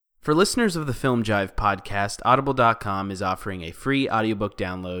For listeners of the Film Jive podcast, Audible.com is offering a free audiobook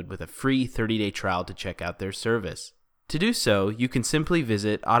download with a free 30-day trial to check out their service. To do so, you can simply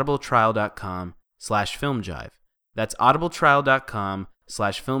visit audibletrial.com/filmjive. That's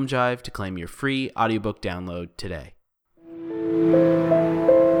audibletrial.com/filmjive to claim your free audiobook download today.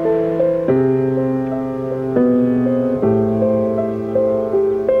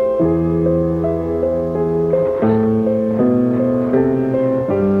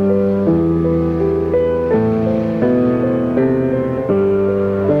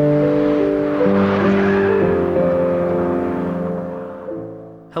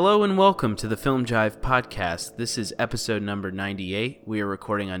 Hello and welcome to the Film Jive podcast. This is episode number 98. We are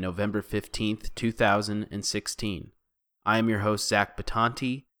recording on November 15th, 2016. I am your host, Zach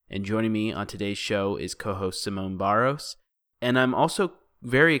Batanti, and joining me on today's show is co-host Simone Barros. And I'm also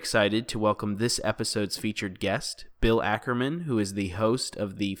very excited to welcome this episode's featured guest, Bill Ackerman, who is the host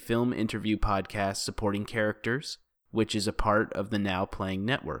of the film interview podcast Supporting Characters, which is a part of the Now Playing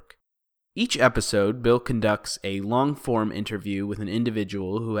Network. Each episode, Bill conducts a long-form interview with an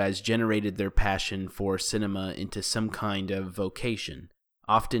individual who has generated their passion for cinema into some kind of vocation.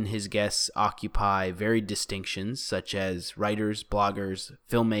 Often his guests occupy varied distinctions such as writers, bloggers,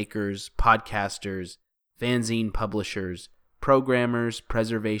 filmmakers, podcasters, fanzine publishers, programmers,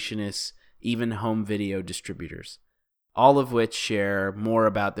 preservationists, even home video distributors, all of which share more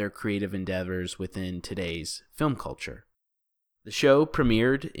about their creative endeavors within today's film culture. The show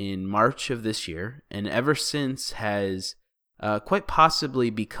premiered in March of this year, and ever since has quite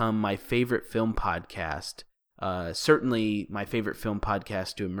possibly become my favorite film podcast, certainly my favorite film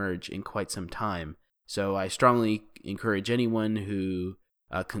podcast to emerge in quite some time. So I strongly encourage anyone who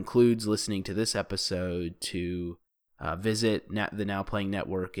concludes listening to this episode to visit the Now Playing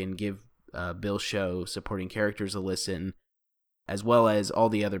Network and give Bill's show, Supporting Characters, a listen, as well as all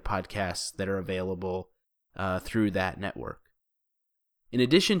the other podcasts that are available through that network. In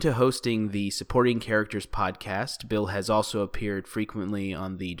addition to hosting the Supporting Characters podcast, Bill has also appeared frequently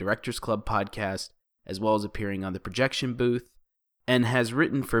on the Directors Club podcast, as well as appearing on the Projection Booth, and has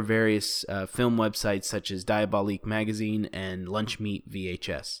written for various film websites such as Diabolique Magazine and Lunch Meat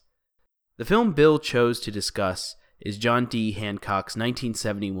VHS. The film Bill chose to discuss is John D. Hancock's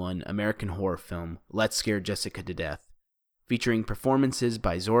 1971 American horror film, Let's Scare Jessica to Death, featuring performances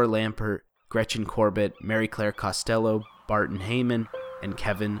by Zora Lampert, Gretchen Corbett, Mary Claire Costello, Barton Heyman, and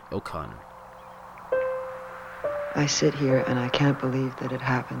Kevin O'Connor. I sit here and I can't believe that it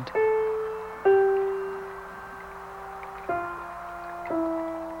happened.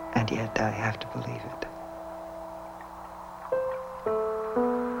 And yet I have to believe it.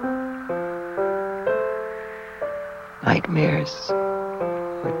 Nightmares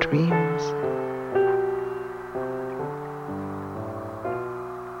or dreams.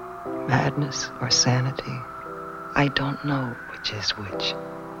 Madness or sanity. I don't know which is which.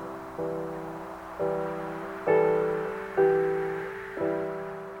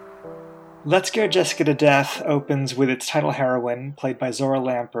 Let's Scare Jessica to Death opens with its title heroine, played by Zora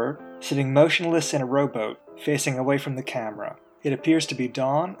Lampert, sitting motionless in a rowboat, facing away from the camera. It appears to be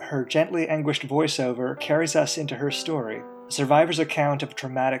dawn. Her gently anguished voiceover carries us into her story, a survivor's account of a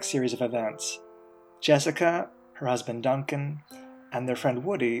traumatic series of events. Jessica, her husband Duncan, and their friend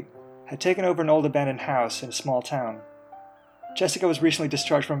Woody had taken over an old abandoned house in a small town. Jessica was recently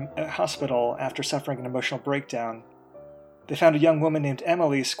discharged from a hospital after suffering an emotional breakdown. They found a young woman named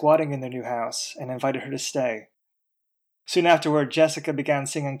Emily squatting in their new house and invited her to stay. Soon afterward, Jessica began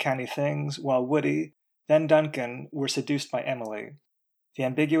seeing uncanny things, while Woody, then Duncan, were seduced by Emily. The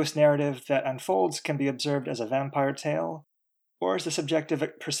ambiguous narrative that unfolds can be observed as a vampire tale, or as the subjective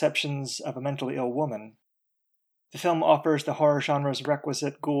perceptions of a mentally ill woman. The film offers the horror genre's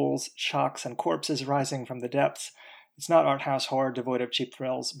requisite ghouls, shocks, and corpses rising from the depths. It's not art house horror devoid of cheap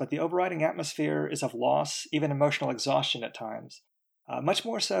thrills, but the overriding atmosphere is of loss, even emotional exhaustion at times, much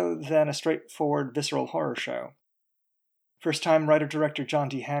more so than a straightforward visceral horror show. First-time writer-director John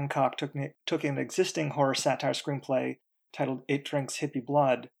D. Hancock took an existing horror satire screenplay titled It Drinks Hippie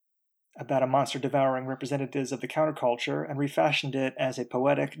Blood, about a monster devouring representatives of the counterculture, and refashioned it as a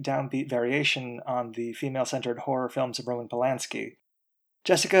poetic, downbeat variation on the female-centered horror films of Roman Polanski.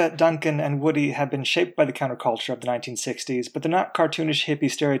 Jessica, Duncan, and Woody have been shaped by the counterculture of the 1960s, but they're not cartoonish hippie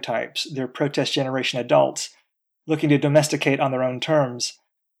stereotypes. They're protest generation adults, looking to domesticate on their own terms.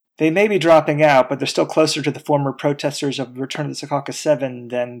 They may be dropping out, but they're still closer to the former protesters of Return of the Secaucus 7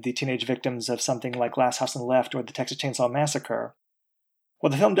 than the teenage victims of something like Last House on the Left or the Texas Chainsaw Massacre. While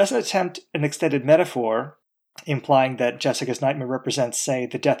the film doesn't attempt an extended metaphor, implying that Jessica's nightmare represents, say,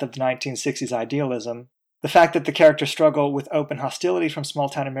 the death of the 1960s idealism, The fact that the characters struggle with open hostility from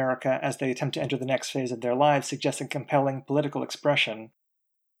small-town America as they attempt to enter the next phase of their lives suggests a compelling political expression.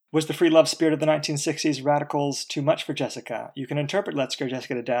 Was the free love spirit of the 1960s radicals too much for Jessica? You can interpret Let's Scare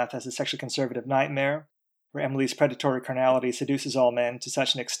Jessica to Death as a sexually conservative nightmare, where Emily's predatory carnality seduces all men to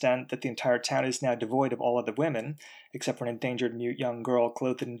such an extent that the entire town is now devoid of all other women, except for an endangered mute young girl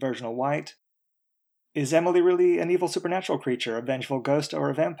clothed in virginal white. Is Emily really an evil supernatural creature, a vengeful ghost, or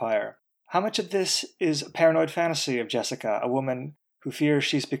a vampire? How much of this is a paranoid fantasy of Jessica, a woman who fears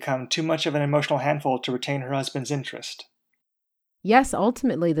she's become too much of an emotional handful to retain her husband's interest? Yes,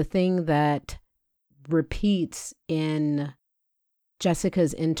 ultimately, the thing that repeats in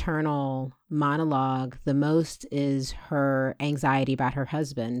Jessica's internal monologue the most is her anxiety about her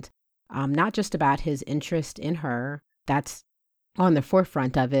husband, not just about his interest in her, that's on the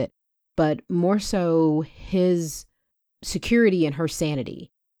forefront of it, but more so his security and her sanity.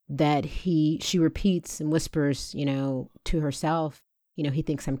 That she repeats and whispers, to herself, he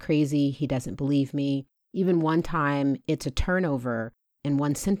thinks I'm crazy. He doesn't believe me. Even one time it's a turnover in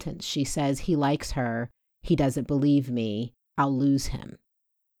one sentence. She says, he likes her. He doesn't believe me. I'll lose him.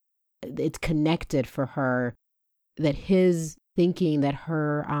 It's connected for her that his thinking that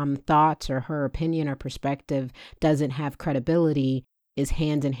her thoughts or her opinion or perspective doesn't have credibility is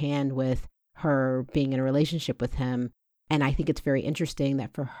hand in hand with her being in a relationship with him. And I think it's very interesting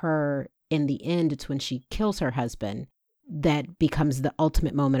that for her, in the end, it's when she kills her husband that becomes the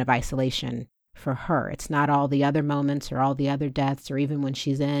ultimate moment of isolation for her. It's not all the other moments or all the other deaths or even when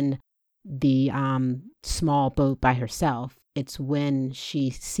she's in the small boat by herself. It's when she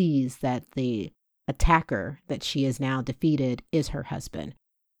sees that the attacker that she is now defeated is her husband.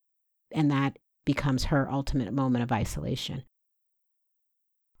 And that becomes her ultimate moment of isolation.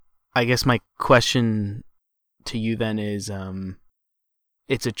 I guess my question to you then is,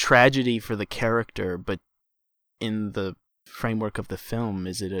 it's a tragedy for the character, but in the framework of the film,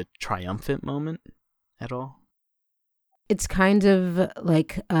 is it a triumphant moment at all? It's kind of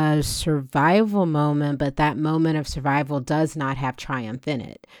like a survival moment, but that moment of survival does not have triumph in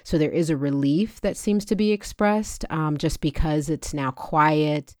it. So there is a relief that seems to be expressed just because it's now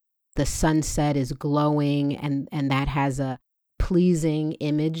quiet, the sunset is glowing, and that has a pleasing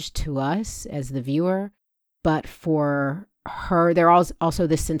image to us as the viewer. But for her, there's also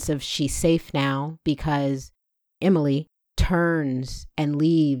this sense of she's safe now because Emily turns and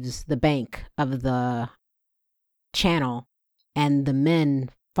leaves the bank of the channel and the men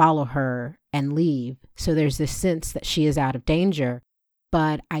follow her and leave. So there's this sense that she is out of danger,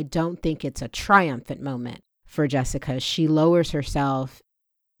 but I don't think it's a triumphant moment for Jessica. She lowers herself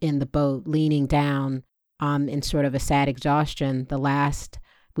in the boat, leaning down in sort of a sad exhaustion.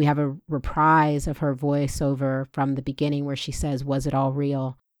 We have a reprise of her voiceover from the beginning where she says, was it all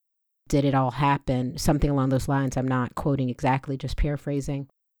real? Did it all happen? Something along those lines. I'm not quoting exactly, just paraphrasing.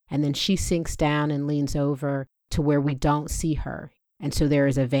 And then she sinks down and leans over to where we don't see her. And so there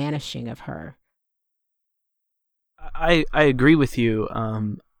is a vanishing of her. I agree with you.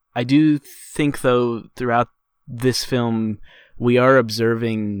 I do think, though, throughout this film, we are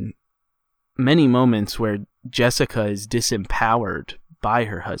observing many moments where Jessica is disempowered by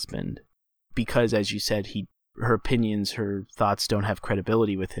her husband because, as you said, her opinions, her thoughts don't have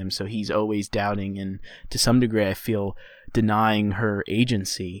credibility with him, so he's always doubting and, to some degree, I feel, denying her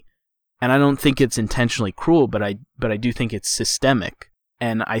agency. And I don't think it's intentionally cruel, but I do think it's systemic.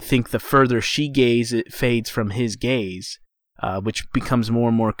 And I think the further she gazes, it fades from his gaze, which becomes more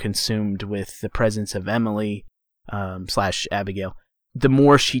and more consumed with the presence of Emily / Abigail. The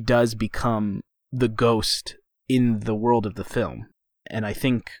more she does become the ghost in the world of the film. And I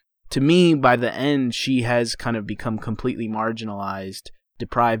think, to me, by the end, she has kind of become completely marginalized,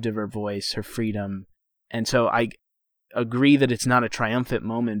 deprived of her voice, her freedom. And so I agree that it's not a triumphant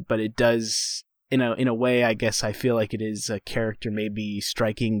moment, but it does, in a way, I guess I feel like it is a character maybe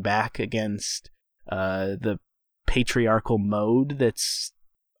striking back against the patriarchal mode that's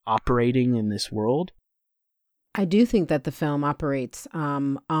operating in this world. I do think that the film operates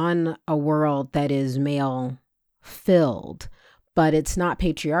on a world that is male-filled, but it's not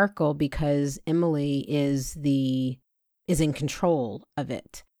patriarchal because Emily is in control of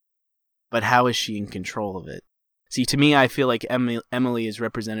it. But how is she in control of it? See, to me, I feel like Emily is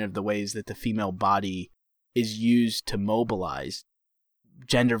representative of the ways that the female body is used to mobilize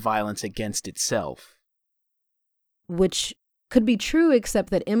gender violence against itself. Which could be true, except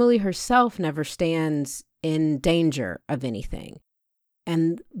that Emily herself never stands in danger of anything.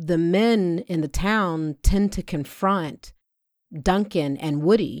 And the men in the town tend to confront Duncan and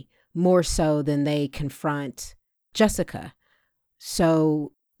Woody more so than they confront Jessica.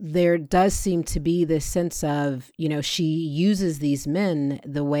 So there does seem to be this sense of, she uses these men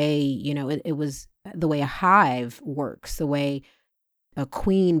the way, it was the way a hive works, the way a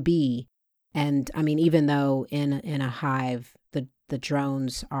queen bee. And I mean, even though in a hive, the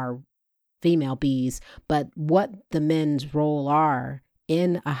drones are female bees, but what the men's role are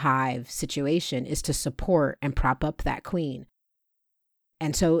in a hive situation is to support and prop up that queen.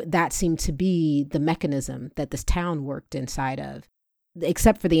 And so that seemed to be the mechanism that this town worked inside of,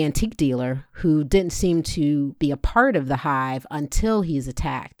 except for the antique dealer, who didn't seem to be a part of the hive until he's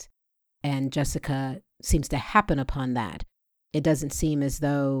attacked. And Jessica seems to happen upon that. It doesn't seem as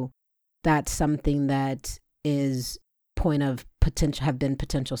though that's something that is point of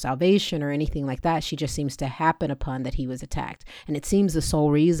potential salvation or anything like that. She just seems to happen upon that he was attacked. And it seems the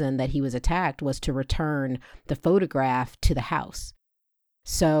sole reason that he was attacked was to return the photograph to the house.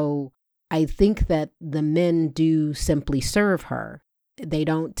 So I think that the men do simply serve her. They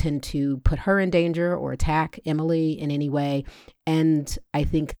don't tend to put her in danger or attack Emily in any way. And I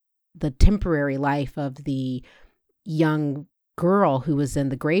think the temporary life of the young girl who was in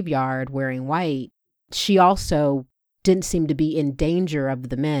the graveyard wearing white, she also didn't seem to be in danger of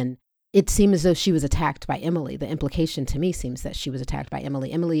the men. It seemed as though she was attacked by Emily. The implication to me seems that she was attacked by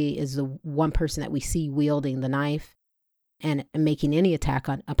Emily. Emily is the one person that we see wielding the knife and making any attack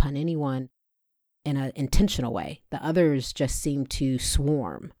upon anyone in an intentional way. The others just seem to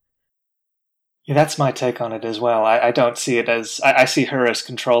swarm. Yeah, that's my take on it as well. I don't see it as... I see her as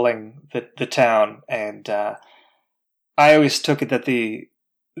controlling the town, and I always took it that the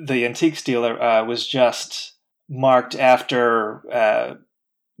antiques dealer was just marked after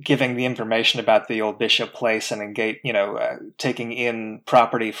giving the information about the old Bishop place and taking in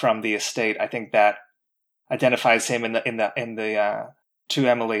property from the estate. I think that identifies him in the to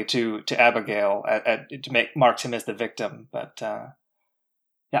Emily, to Abigail, marks him as the victim. But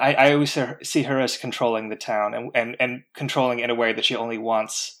I always see her as controlling the town and controlling in a way that she only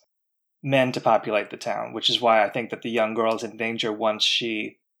wants men to populate the town, which is why I think that the young girl is in danger once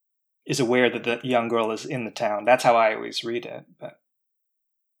she is aware that the young girl is in the town. That's how I always read it. But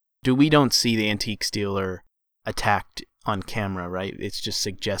we don't see the antique dealer attacked on camera, right? It's just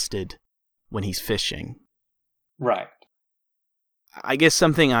suggested when he's fishing. Right. I guess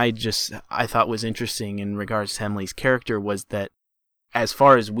something I thought was interesting in regards to Emily's character was that, as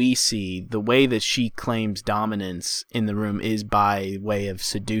far as we see, the way that she claims dominance in the room is by way of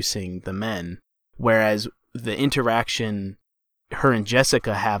seducing the men, whereas the interaction her and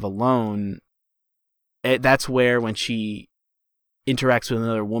Jessica have alone, that's where, when she interacts with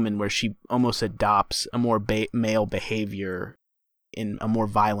another woman, where she almost adopts a more male behavior in a more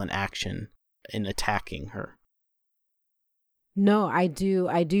violent action in attacking her. No, I do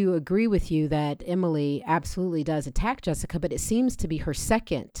agree with you that Emily absolutely does attack Jessica, but it seems to be her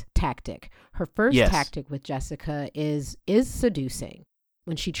second tactic. Her first tactic with Jessica is seducing.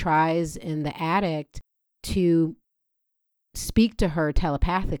 When she tries in the attic to speak to her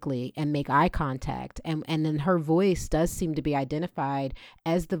telepathically and make eye contact, and then her voice does seem to be identified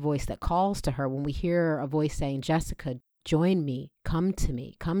as the voice that calls to her. When we hear a voice saying, "Jessica, join me, come to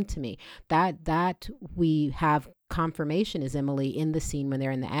me," that we have confirmation is Emily in the scene when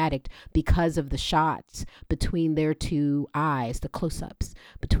they're in the attic, because of the shots between their two eyes, the close-ups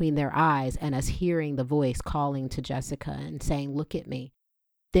between their eyes, and us hearing the voice calling to Jessica and saying, "Look at me."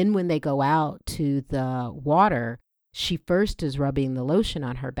 Then when they go out to the water, she first is rubbing the lotion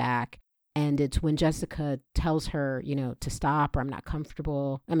on her back, and it's when Jessica tells her, to stop, or "I'm not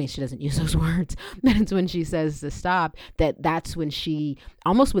comfortable." I mean, she doesn't use those words, but it's when she says to stop, that's when she,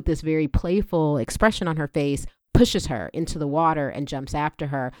 almost with this very playful expression on her face, pushes her into the water and jumps after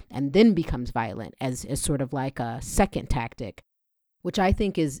her, and then becomes violent as sort of like a second tactic, which I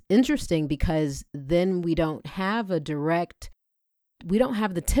think is interesting, because then we don't have the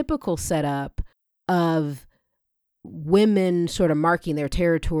typical setup of women sort of marking their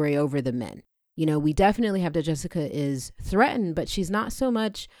territory over the men. We definitely have that Jessica is threatened, but she's not so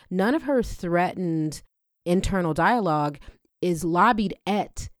much, none of her threatened internal dialogue is lobbied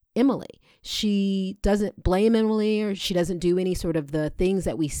at Emily. She doesn't blame Emily, or she doesn't do any sort of the things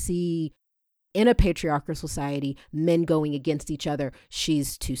that we see in a patriarchal society, men going against each other.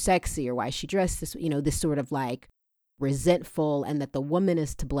 She's too sexy, or why is she dressed this, this sort of like resentful, and that the woman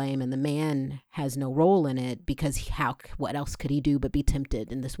is to blame and the man has no role in it, because what else could he do but be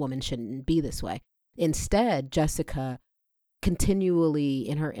tempted, and this woman shouldn't be this way. Instead, Jessica continually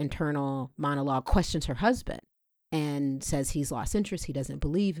in her internal monologue questions her husband and says he's lost interest, he doesn't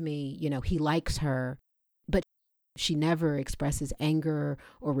believe me, he likes her, but she never expresses anger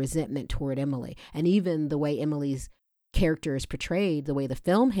or resentment toward Emily. And even the way Emily's character is portrayed, the way the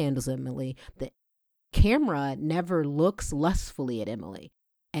film handles Emily, the camera never looks lustfully at Emily.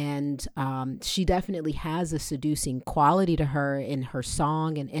 And she definitely has a seducing quality to her in her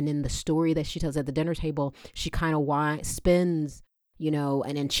song and in the story that she tells at the dinner table. She kind of spins,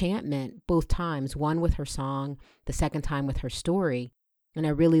 an enchantment both times, one with her song, the second time with her story. And I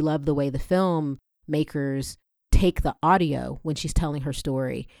really love the way the filmmakers take the audio when she's telling her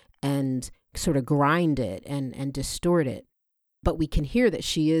story and sort of grind it and distort it. But we can hear that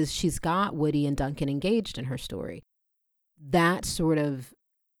she's got Woody and Duncan engaged in her story. That sort of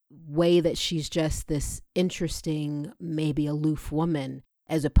way that she's just this interesting, maybe aloof woman,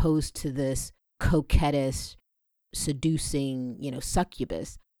 as opposed to this coquettish, seducing,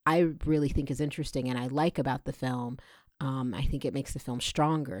 succubus, I really think is interesting and I like about the film. I think it makes the film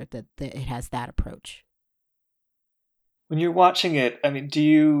stronger that it has that approach. When you're watching it, I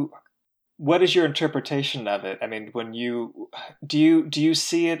mean, what is your interpretation of it? I mean, do you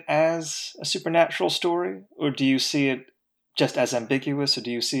see it as a supernatural story, or do you see it just as ambiguous, or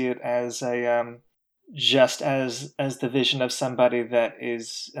do you see it as just as the vision of somebody that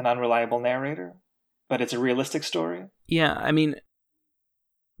is an unreliable narrator, but it's a realistic story? Yeah, I mean,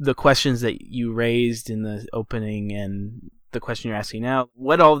 the questions that you raised in the opening and the question you're asking now,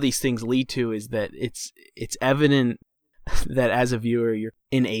 what all of these things lead to is that it's evident that as a viewer you're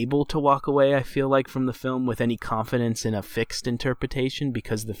unable to walk away, I feel like, from the film with any confidence in a fixed interpretation,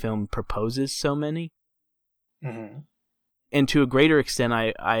 because the film proposes so many. Mm-hmm. And to a greater extent,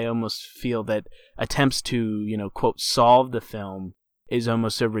 I almost feel that attempts to, quote, solve the film is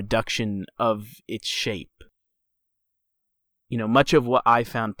almost a reduction of its shape. Much of what I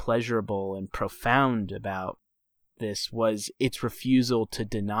found pleasurable and profound about this was its refusal to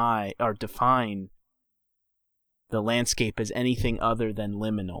deny or define the landscape as anything other than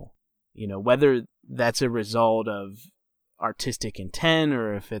liminal. Whether that's a result of artistic intent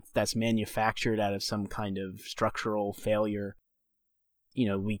or if that's manufactured out of some kind of structural failure,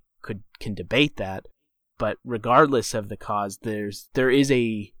 we can debate that. But regardless of the cause, there is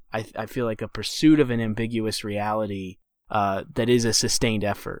I feel like a pursuit of an ambiguous reality that is a sustained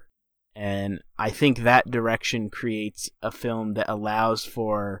effort. And I think that direction creates a film that allows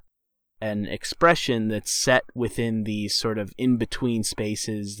for an expression that's set within these sort of in-between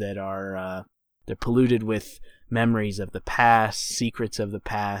spaces that are they're polluted with memories of the past, secrets of the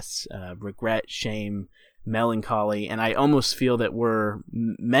past, regret, shame, melancholy. And I almost feel that we're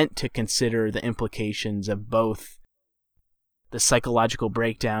meant to consider the implications of both the psychological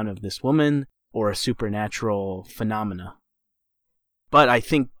breakdown of this woman or a supernatural phenomena. But I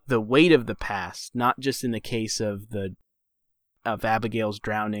think the weight of the past, not just in the case of Abigail's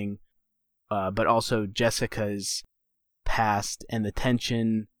drowning, but also Jessica's past and the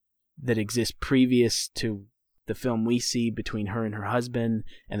tension that exists previous to the film we see between her and her husband,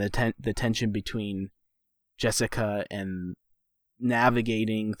 and the tension between Jessica and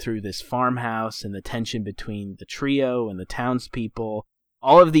navigating through this farmhouse, and the tension between the trio and the townspeople.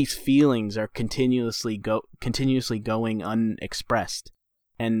 All of these feelings are continuously going unexpressed.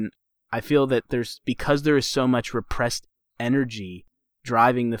 And I feel that because there is so much repressed energy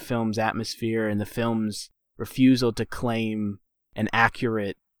driving the film's atmosphere and the film's refusal to claim an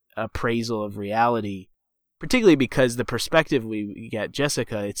accurate appraisal of reality, particularly because the perspective we get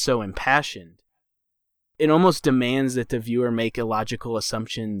Jessica, it's so impassioned. It almost demands that the viewer make illogical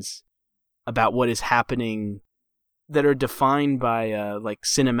assumptions about what is happening that are defined by like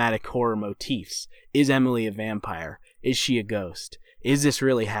cinematic horror motifs. Is Emily a vampire? Is she a ghost? Is this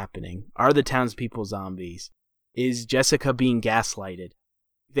really happening? Are the townspeople zombies? Is Jessica being gaslighted?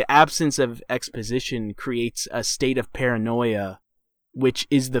 The absence of exposition creates a state of paranoia, which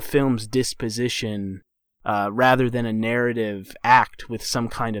is the film's disposition, rather than a narrative act with some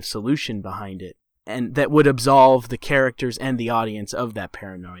kind of solution behind it, and that would absolve the characters and the audience of that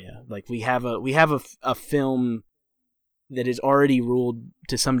paranoia. Like we have a film that is already ruled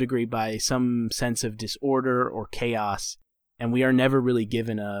to some degree by some sense of disorder or chaos, and we are never really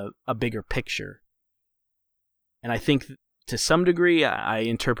given a bigger picture. And I think to some degree, I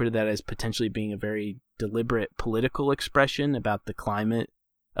interpreted that as potentially being a very deliberate political expression about the climate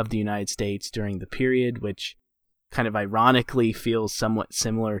of the United States during the period, which kind of ironically feels somewhat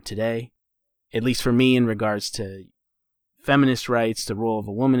similar today, at least for me, in regards to feminist rights, the role of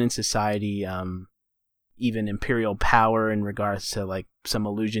a woman in society, even imperial power in regards to like some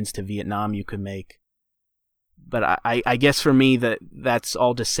allusions to Vietnam you could make. But I guess for me that's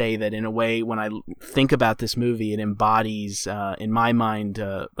all to say that in a way, when I think about this movie, it embodies, in my mind,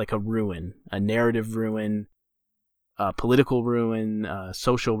 like a ruin, a narrative ruin, political ruin,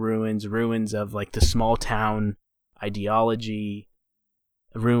 social ruins of like the small town ideology,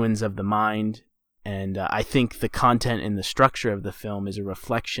 ruins of the mind. And I think the content and the structure of the film is a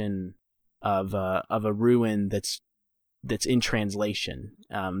reflection of a ruin that's in translation.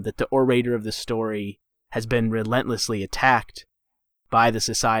 That the orator of the story has been relentlessly attacked by the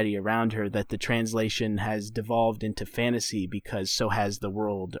society around her, that the translation has devolved into fantasy because so has the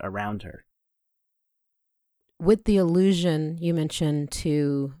world around her. With the allusion you mentioned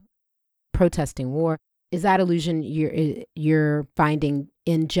to protesting war, is that allusion you're finding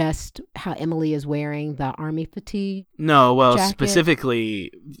in just how Emily is wearing the army fatigue? No, well, jacket?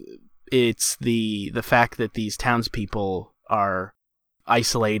 Specifically, it's the fact that these townspeople are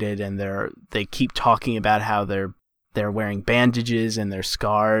isolated and they keep talking about how they're wearing bandages and they're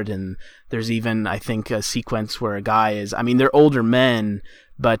scarred, and there's even, I think, a sequence where a guy is, I mean, they're older men,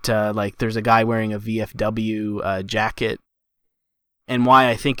 but like there's a guy wearing a VFW jacket. And why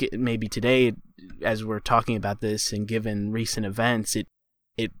I think maybe today, as we're talking about this and given recent events,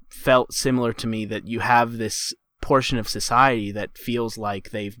 it felt similar to me that you have this portion of society that feels like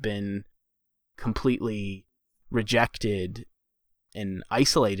they've been completely rejected and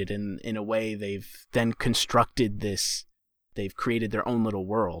isolated in a way. They've then constructed this, they've created their own little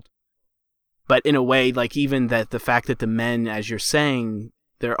world. But in a way, like even that the fact that the men, as you're saying,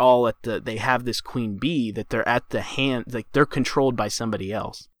 they're all they have this queen bee, that they're at the hand, like they're controlled by somebody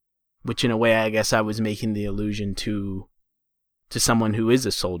else, which in a way, I guess I was making the allusion to someone who is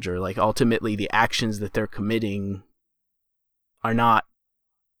a soldier. Like ultimately the actions that they're committing are not,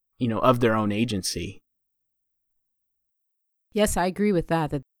 of their own agency. Yes, I agree with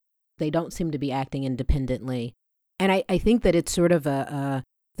that they don't seem to be acting independently. And I think that it's sort of the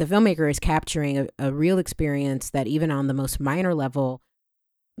filmmaker is capturing a real experience that even on the most minor level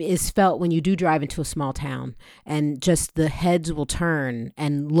is felt when you do drive into a small town, and just the heads will turn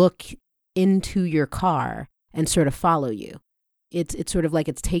and look into your car and sort of follow you. It's sort of like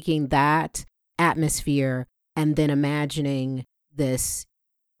it's taking that atmosphere and then imagining this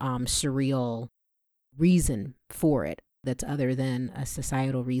surreal reason for it that's other than a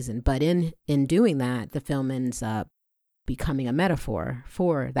societal reason. But in doing that, the film ends up becoming a metaphor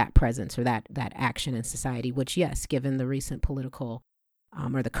for that presence or that action in society, which, yes, given the recent political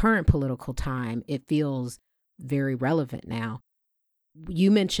or the current political time, it feels very relevant now.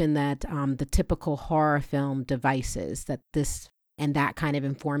 You mentioned that the typical horror film devices, that this and that kind of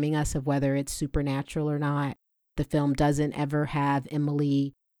informing us of whether it's supernatural or not. The film doesn't ever have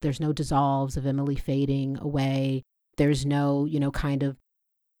Emily, there's no dissolves of Emily fading away. There's no, kind of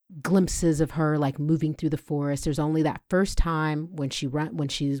glimpses of her like moving through the forest. There's only that first time when she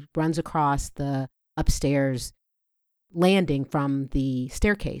runs across the upstairs landing from the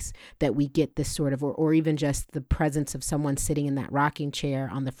staircase that we get this sort of, or even just the presence of someone sitting in that rocking chair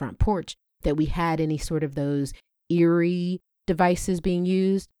on the front porch, that we had any sort of those eerie devices being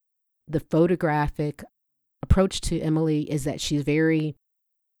used. The photographic approach to Emily is that she's very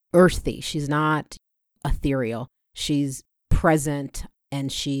earthy. She's not ethereal. She's present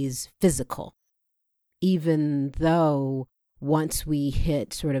and she's physical. Even though once we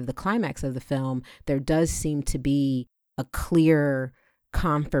hit sort of the climax of the film, there does seem to be a clear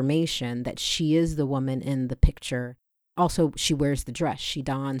confirmation that she is the woman in the picture. Also, she wears the dress. She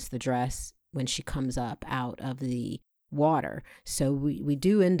dons the dress when she comes up out of the water. So we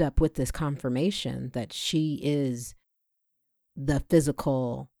do end up with this confirmation that she is the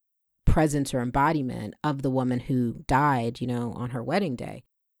physical presence or embodiment of the woman who died, on her wedding day.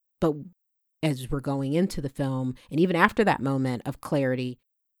 But as we're going into the film, and even after that moment of clarity,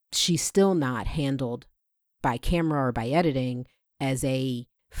 she's still not handled by camera or by editing as a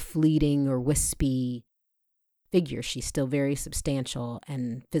fleeting or wispy figure. She's still very substantial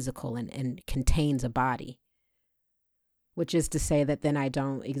and physical and contains a body. Which is to say that then I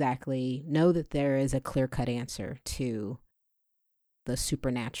don't exactly know that there is a clear-cut answer to the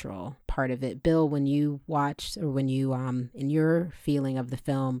supernatural part of it. Bill, when you watched, or when you, in your feeling of the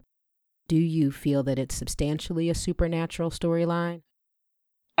film, do you feel that it's substantially a supernatural storyline?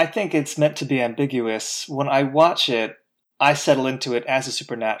 I think it's meant to be ambiguous. When I watch it, I settle into it as a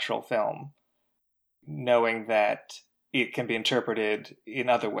supernatural film, knowing that it can be interpreted in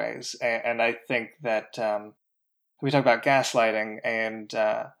other ways. And I think that we talk about gaslighting, and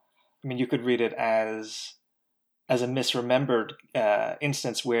you could read it as a misremembered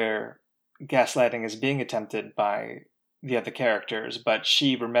instance where gaslighting is being attempted by the other characters, but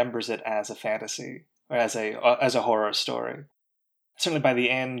she remembers it as a fantasy or as a horror story. Certainly by the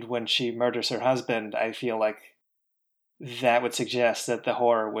end, when she murders her husband, I feel like that would suggest that the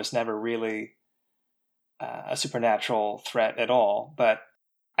horror was never really a supernatural threat at all. But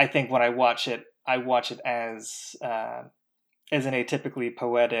I think when I watch it I watch it as an atypically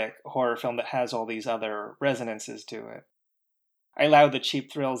poetic horror film that has all these other resonances to it. I allow the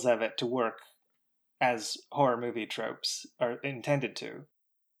cheap thrills of it to work as horror movie tropes are intended to.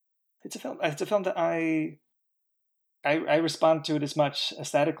 It's a film that I respond to it as much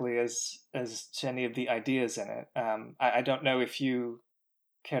aesthetically as to any of the ideas in it. I don't know if you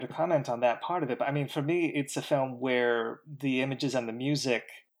care to comment on that part of it, but I mean, for me, it's a film where the images and the music.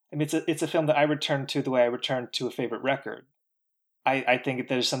 I mean, it's a film that I return to the way I return to a favorite record. I think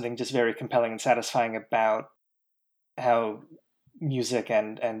there's something just very compelling and satisfying about how music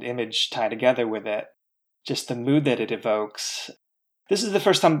and image tie together with it. Just the mood that it evokes. This is the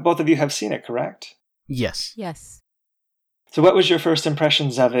first time both of you have seen it, correct? Yes. Yes. So what was your first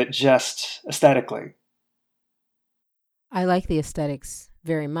impressions of it just aesthetically? I like the aesthetics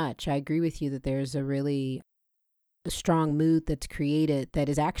very much. I agree with you that there's a really strong mood that's created that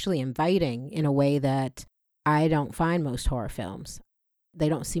is actually inviting in a way that I don't find most horror films. They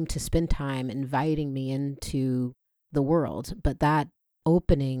don't seem to spend time inviting me into the world, but that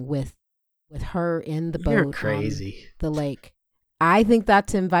opening with her in the boat, You're crazy. On the lake, I think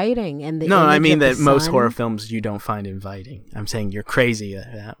that's inviting. And no, I mean that most horror films you don't find inviting. I'm saying you're crazy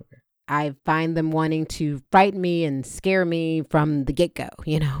at that. I find them wanting to frighten me and scare me from the get-go,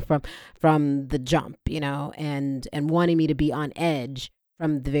 from the jump, and wanting me to be on edge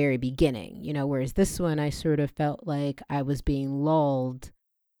from the very beginning, whereas this one I sort of felt like I was being lulled.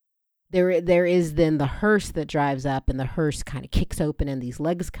 There is then the hearse that drives up, and the hearse kind of kicks open and these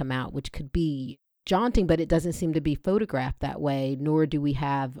legs come out, which could be jaunting, but it doesn't seem to be photographed that way, nor do we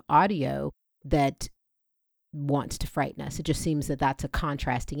have audio that wants to frighten us. It just seems that that's a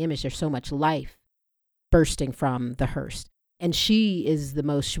contrasting image. There's so much life bursting from the hearse. And she is the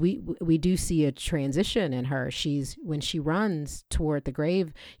most, we do see a transition in her. When she runs toward the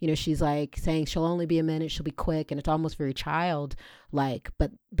grave, she's like saying she'll only be a minute, she'll be quick. And it's almost very childlike,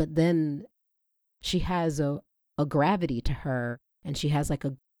 but then she has a gravity to her, and she has like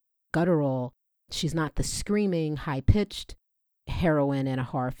a guttural, she's not the screaming, high pitched heroine in a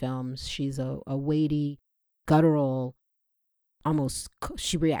horror film. She's a weighty, guttural, almost,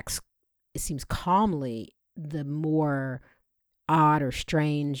 she reacts, it seems calmly, the more odd or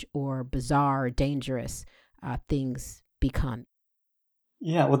strange or bizarre or dangerous things become.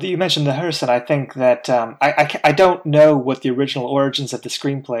 Yeah, well, you mentioned the hearse, and I think that I don't know what the original origins of the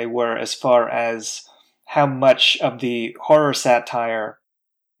screenplay were as far as how much of the horror satire,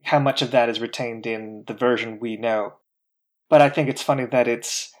 how much of that is retained in the version we know. But I think it's funny that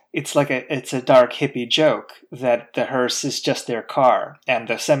it's a dark hippie joke that the hearse is just their car, and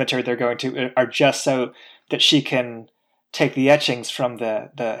the cemetery they're going to are just so that she can take the etchings from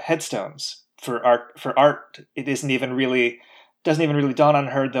the headstones for art. It doesn't even really dawn on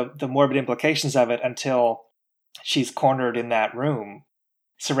her the morbid implications of it until she's cornered in that room,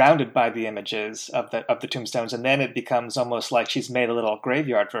 surrounded by the images of the tombstones, and then it becomes almost like she's made a little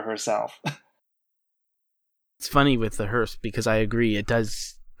graveyard for herself. It's funny with the hearse, because I agree, it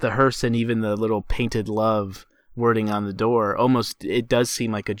does, the hearse and even the little painted love wording on the door, it does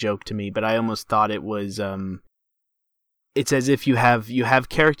seem like a joke to me, but I almost thought it was it's as if you have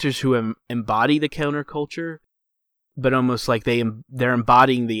characters who embody the counterculture, but almost like they're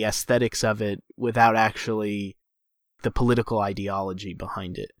embodying the aesthetics of it without actually the political ideology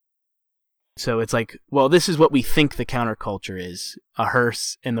behind it. So it's like, well, this is what we think the counterculture is: a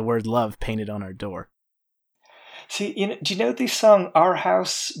hearse and the word love painted on our door. See, do you know the song "Our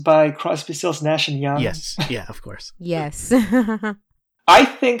House" by Crosby, Stills, Nash and Young? Yes, yeah, of course. Yes. I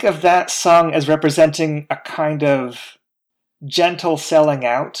think of that song as representing a kind of gentle selling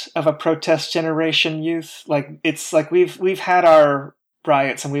out of a protest generation youth. Like, it's like we've had our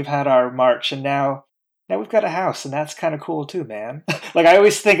riots and we've had our march, and now we've got a house, and that's kind of cool too, man. Like, I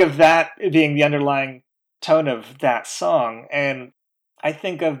always think of that being the underlying tone of that song, and I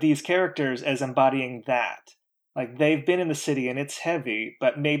think of these characters as embodying that. Like, they've been in the city and it's heavy,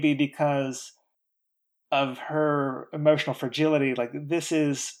 but maybe because of her emotional fragility, like, this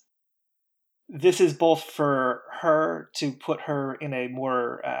is both for her to put her in a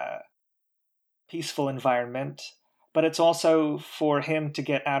more peaceful environment, but it's also for him to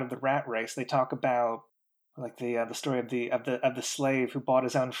get out of the rat race. They talk about like the story of the slave who bought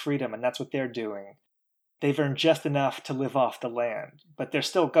his own freedom, and that's what they're doing. They've earned just enough to live off the land, but they're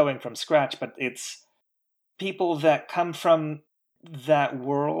still going from scratch. But it's people that come from that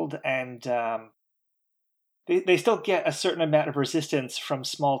world, and they still get a certain amount of resistance from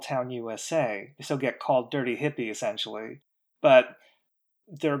small town USA. They still get called dirty hippie, essentially, but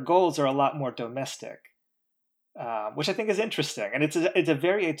their goals are a lot more domestic. which I think is interesting. And it's a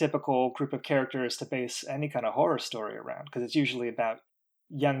very atypical group of characters to base any kind of horror story around, because it's usually about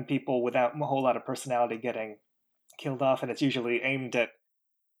young people without a whole lot of personality getting killed off, and it's usually aimed at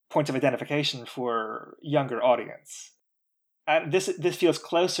points of identification for younger audience. And this feels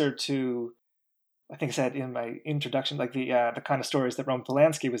closer to, I think I said in my introduction, like the kind of stories that Roman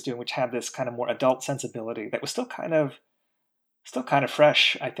Polanski was doing, which had this kind of more adult sensibility that was still kind of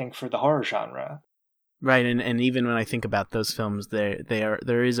fresh, I think, for the horror genre. Right, and even when I think about those films,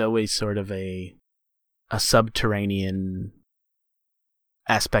 there is always sort of a subterranean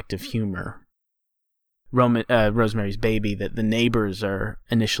aspect of humor. Rosemary's Baby, that the neighbors are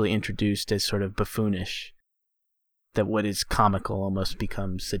initially introduced as sort of buffoonish, that what is comical almost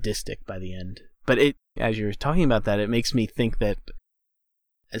becomes sadistic by the end. But as you're talking about that, it makes me think that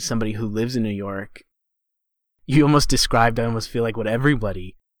as somebody who lives in New York, you almost described, I almost feel like what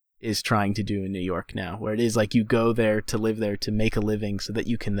everybody is trying to do in New York now, where it is like you go there to live there to make a living so that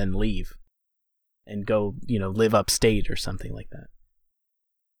you can then leave and go, live upstate or something like that.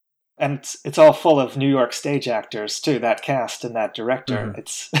 And it's all full of New York stage actors too, that cast and that director.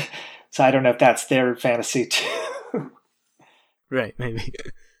 Mm-hmm. So I don't know if that's their fantasy too. Right, maybe.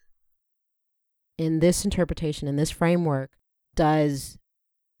 In this interpretation, in this framework,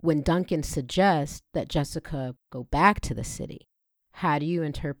 when Duncan suggests that Jessica go back to the city, how do you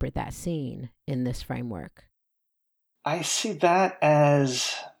interpret that scene in this framework? I see that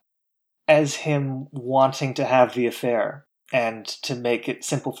as him wanting to have the affair and to make it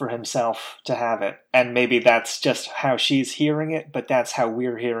simple for himself to have it. And maybe that's just how she's hearing it, but that's how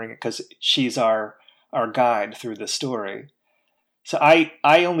we're hearing it because she's our guide through the story. So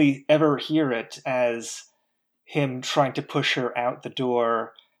I only ever hear it as him trying to push her out the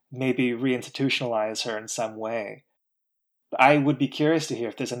door, maybe reinstitutionalize her in some way. I would be curious to hear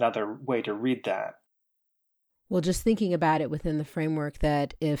if there's another way to read that. Well, just thinking about it within the framework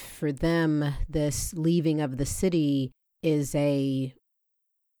that if for them this leaving of the city is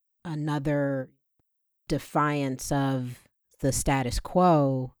another defiance of the status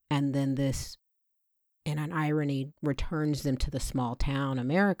quo, and then this, in an irony, returns them to the small town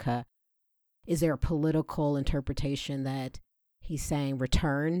America, is there a political interpretation that he's saying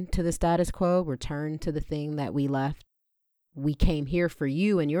return to the status quo, return to the thing that we left? We came here for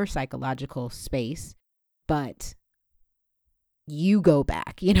you and your psychological space, but you go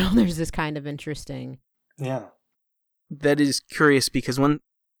back. There's this kind of interesting... Yeah. That is curious because one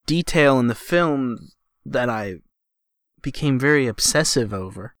detail in the film that I became very obsessive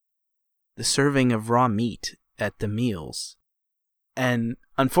over, the serving of raw meat at the meals. And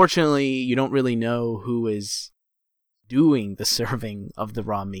unfortunately, you don't really know who is doing the serving of the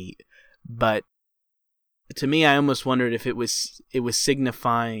raw meat, but to me, I almost wondered if it was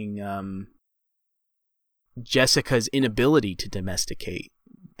signifying Jessica's inability to domesticate,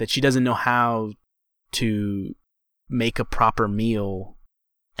 that she doesn't know how to make a proper meal,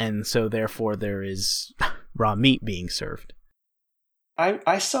 and so therefore there is raw meat being served.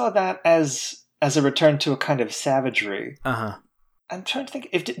 I saw that as a return to a kind of savagery. Uh-huh. I'm trying to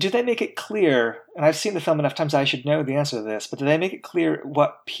think, do they make it clear, and I've seen the film enough times I should know the answer to this, but do they make it clear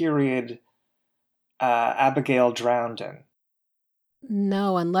what period Abigail drowned in?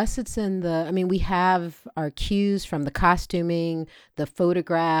 No, unless it's in we have our cues from the costuming, the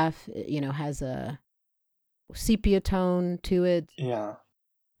photograph, has a sepia tone to it. Yeah.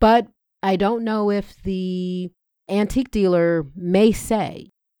 But I don't know if the antique dealer may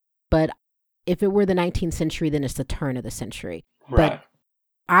say, but if it were the 19th century, then it's the turn of the century. Right. But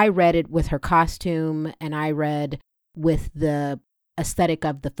I read it with her costume, and I read with the aesthetic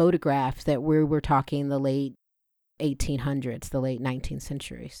of the photograph that we were talking the late 1800s, the late 19th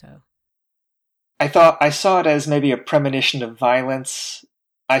century. So I saw it as maybe a premonition of violence.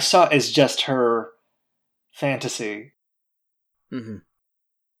 I saw it as just her fantasy. Mm-hmm.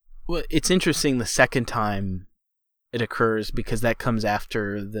 Well, it's interesting the second time it occurs because that comes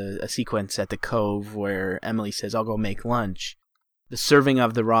after a sequence at the Cove where Emily says, "I'll go make lunch." The serving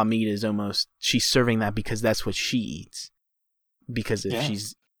of the raw meat is almost, she's serving that because that's what she eats. Because if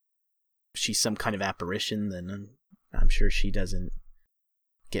she's some kind of apparition, then I'm sure she doesn't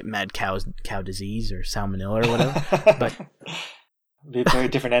get mad cow disease or salmonella or whatever. But it'd be a very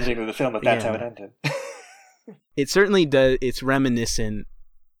different ending to the film if that's how it ended. It certainly does. It's reminiscent,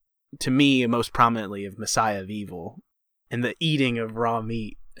 to me, most prominently of Messiah of Evil and the eating of raw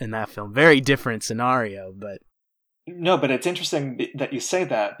meat in that film. Very different scenario, but... No, but it's interesting that you say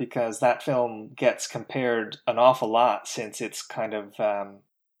that because that film gets compared an awful lot since it's kind of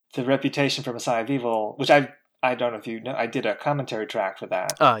the reputation for Messiah of Evil, which I don't know if you know, I did a commentary track for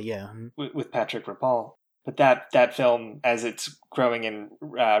that. Oh, yeah. With Patrick Rapal. But that film, as it's growing in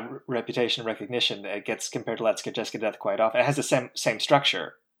reputation and recognition, it gets compared to Let's Get Jessica to Death quite often. It has the same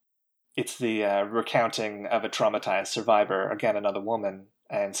structure. It's the recounting of a traumatized survivor, again, another woman.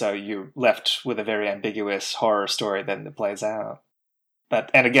 And so you're left with a very ambiguous horror story that plays out.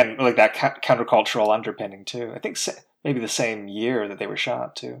 And again, like that countercultural underpinning, too. I think maybe the same year that they were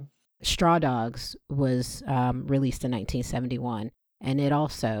shot, too. Straw Dogs was released in 1971. And it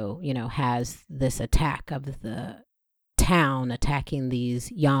also, has this attack of the town attacking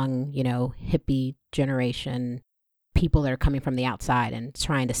these young, hippie generation people that are coming from the outside and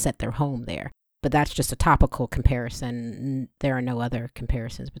trying to set their home there. But that's just a topical comparison. There are no other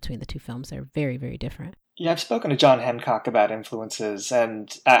comparisons between the two films. They're very, very different. Yeah, I've spoken to John Hancock about influences,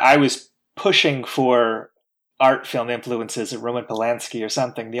 and I was pushing for art film influences of Roman Polanski or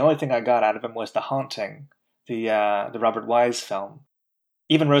something. The only thing I got out of him was The Haunting, the Robert Wise film.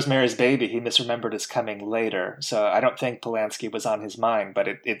 Even Rosemary's Baby, he misremembered as coming later. So I don't think Polanski was on his mind, but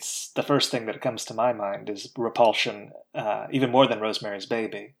it's the first thing that comes to my mind is Repulsion, even more than Rosemary's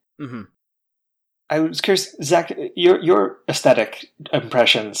Baby. Mm-hmm. I was curious, Zach, your aesthetic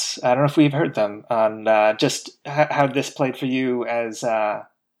impressions, I don't know if we've heard them, on just how this played for you as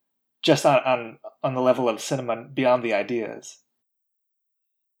just on the level of cinema beyond the ideas.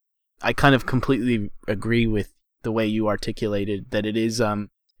 I kind of completely agree with the way you articulated that it is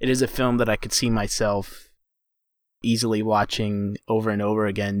a film that I could see myself easily watching over and over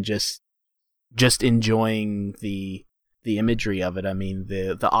again, just enjoying the imagery of it. I mean,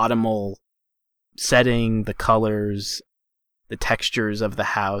 the autumnal setting, the colors, the textures of the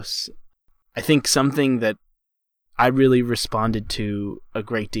house. I think something that I really responded to a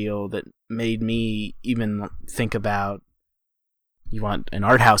great deal that made me even think about, you want an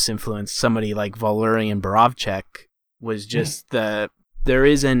art house influence, somebody like Valerian Borovchik, was just there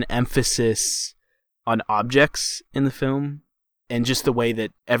is an emphasis on objects in the film, and just the way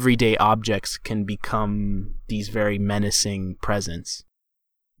that everyday objects can become these very menacing presence.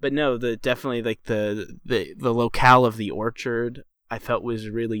 But no, definitely like the locale of the orchard I felt was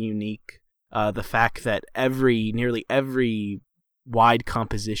really unique. The fact that nearly every wide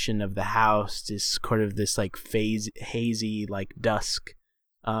composition of the house is sort of this like hazy, like dusk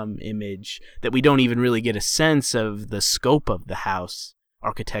image that we don't even really get a sense of the scope of the house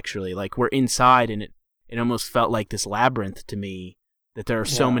architecturally. Like, we're inside and it almost felt like this labyrinth to me, that there are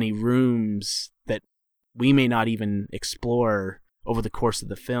so many rooms that we may not even explore over the course of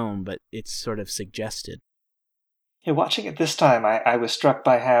the film, but it's sort of suggested. Yeah, watching it this time, I was struck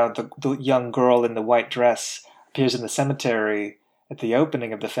by how the young girl in the white dress appears in the cemetery at the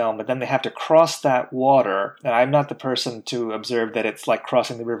opening of the film, but then they have to cross that water. And I'm not the person to observe that it's like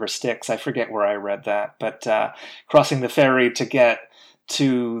crossing the River Styx. I forget where I read that, but crossing the ferry to get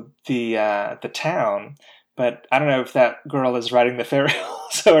to the town. But I don't know if that girl is riding the ferry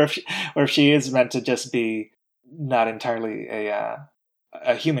also, or if she is meant to just be not entirely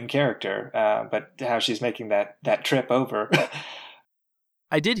a human character, but how she's making that trip over.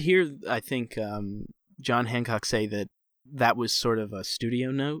 I did hear, I think, John Hancock say that was sort of a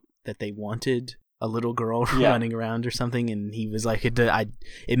studio note, that they wanted a little girl running around or something, and he was like,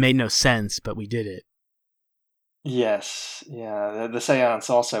 it made no sense, but we did it. Yes, yeah. The seance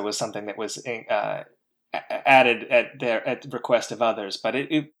also was something that was added at the request of others, but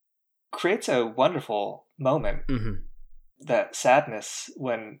it creates a wonderful moment. Mm-hmm. That sadness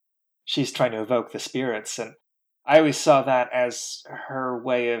when she's trying to evoke the spirits, and I always saw that as her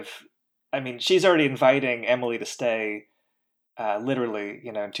way of, I mean, she's already inviting Emily to stay, literally,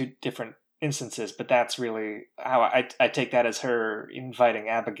 in two different instances, but that's really how I take that as her inviting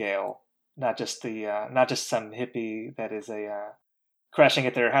Abigail, not just some hippie that is crashing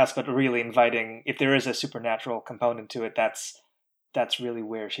at their house, but really inviting, if there is a supernatural component to it, that's really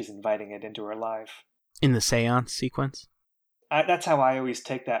where she's inviting it into her life. In the seance sequence? That's how I always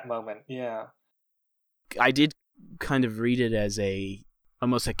take that moment, yeah. I did kind of read it as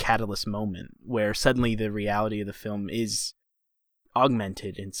almost a catalyst moment, where suddenly the reality of the film is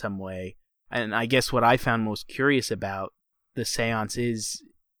augmented in some way. And I guess what I found most curious about the seance is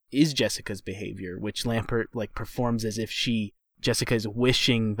Jessica's behavior, which Lampert performs as if Jessica is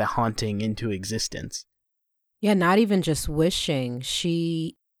wishing the haunting into existence. Yeah, not even just wishing.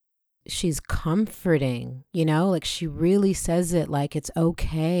 She's comforting, she really says it like it's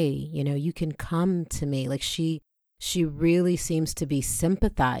okay, you can come to me. Like she really seems to be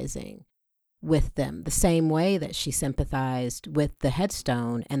sympathizing with them the same way that she sympathized with the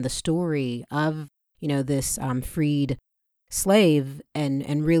headstone and the story of, this freed slave,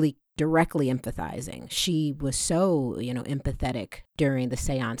 and really directly empathizing. She was so, empathetic during the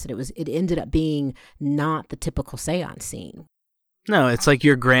seance that it ended up being not the typical seance scene. No, it's like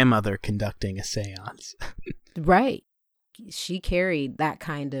your grandmother conducting a seance. Right. She carried that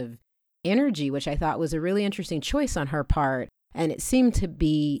kind of energy, which I thought was a really interesting choice on her part. And it seemed to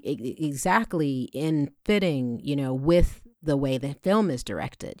be exactly in fitting, with the way the film is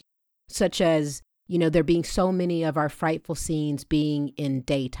directed, such as, there being so many of our frightful scenes being in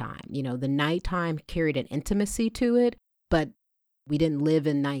daytime. The nighttime carried an intimacy to it, but we didn't live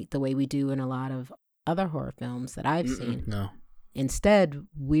in night the way we do in a lot of other horror films that I've seen. No. Instead,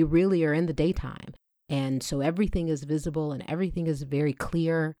 we really are in the daytime. And so everything is visible and everything is very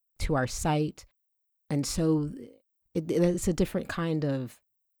clear to our sight. And so it's a different kind of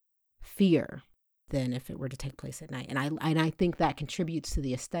fear than if it were to take place at night. And I think that contributes to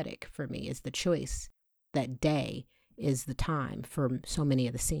the aesthetic for me, is the choice that day is the time for so many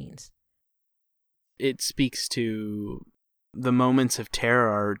of the scenes. It speaks to the moments of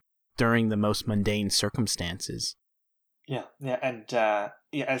terror during the most mundane circumstances. Yeah, and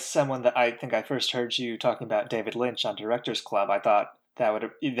as someone that I think I first heard you talking about David Lynch on Directors Club, I thought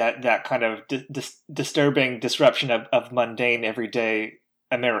that kind of disturbing disruption of mundane everyday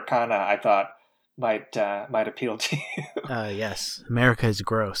Americana, I thought might appeal to you. Yes, America is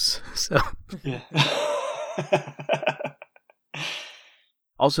gross. So yeah.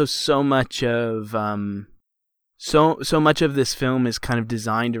 Also, so much of so much of this film is kind of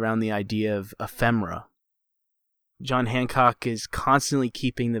designed around the idea of ephemera. John Hancock is constantly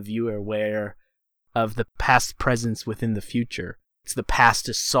keeping the viewer aware of the past presence within the future. It's the past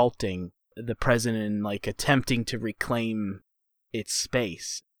assaulting the present and attempting to reclaim its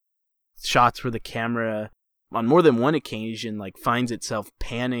space. Shots where the camera, on more than one occasion, finds itself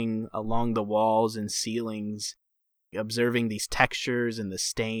panning along the walls and ceilings, observing these textures and the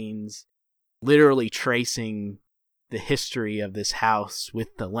stains, literally tracing the history of this house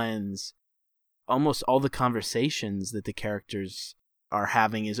with the lens. Almost all the conversations that the characters are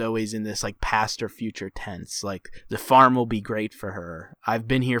having is always in this past or future tense. The farm will be great for her. I've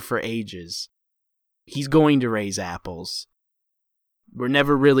been here for ages. He's going to raise apples. We're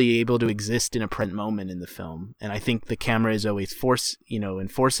never really able to exist in a present moment in the film. And I think the camera is always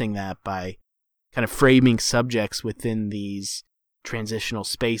enforcing that by kind of framing subjects within these transitional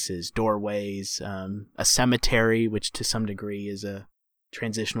spaces, doorways, a cemetery, which to some degree is a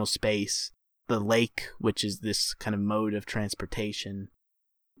transitional space, the lake, which is this kind of mode of transportation.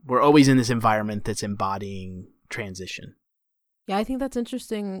 We're always in this environment that's embodying transition. Yeah, I think that's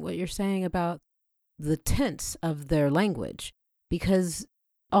interesting what you're saying about the tense of their language, because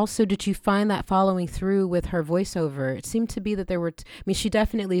also did you find that following through with her voiceover? It seemed to be that there were, she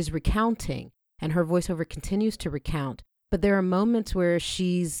definitely is recounting and her voiceover continues to recount, but there are moments where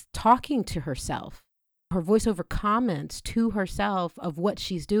she's talking to herself. Her voiceover comments to herself of what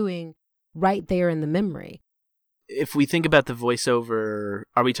she's doing right there in the memory. If we think about the voiceover,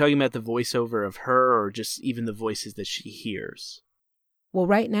 are we talking about the voiceover of her or just even the voices that she hears? Well,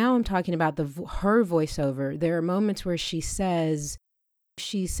 right now I'm talking about her voiceover. There are moments where she says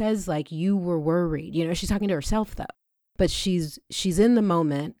you were worried. She's talking to herself though, but she's in the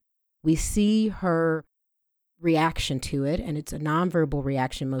moment. We see her reaction to it, and it's a nonverbal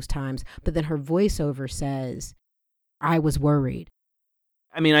reaction most times, but then her voiceover says, I was worried.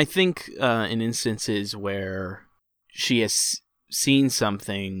 I think in instances where she has seen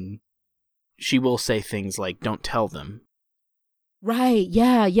something, she will say things like, don't tell them. Right,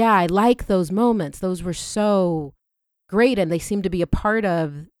 yeah, I like those moments. Those were so great, and they seem to be a part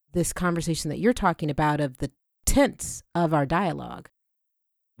of this conversation that you're talking about, of the tense of our dialogue.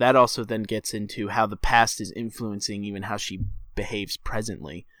 That also then gets into how the past is influencing even how she behaves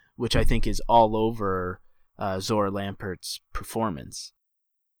presently, which I think is all over Zora Lampert's performance.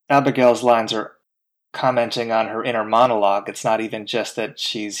 Abigail's lines are commenting on her inner monologue. It's not even just that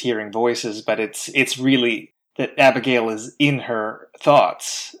she's hearing voices, but it's really that Abigail is in her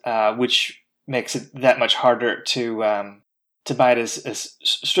thoughts, which makes it that much harder to buy it as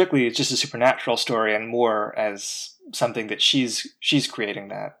strictly just a supernatural story and more as something that she's creating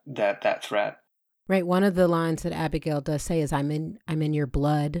that threat. Right. One of the lines that Abigail does say is, I'm in your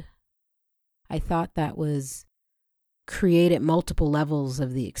blood. I thought that was created multiple levels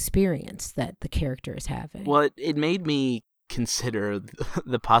of the experience that the character is having. Well, it made me consider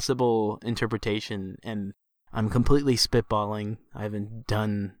the possible interpretation, and I'm completely spitballing. I haven't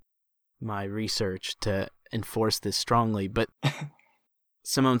done my research to enforce this strongly, but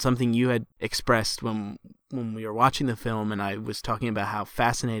Simone, something you had expressed when we were watching the film, and I was talking about how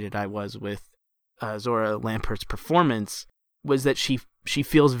fascinated I was with Zora Lampert's performance, was that she she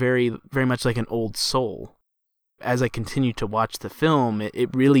feels very, very much like an old soul. As I continued to watch the film,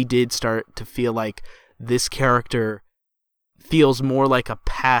 it really did start to feel like this character feels more like a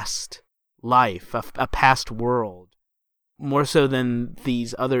past life, a past world, more so than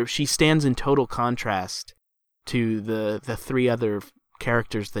these other. She stands in total contrast to the three other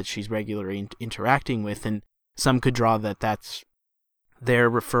characters that she's regularly interacting with, and some could draw that's they're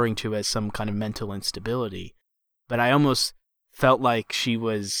referring to as some kind of mental instability. But I almost felt like she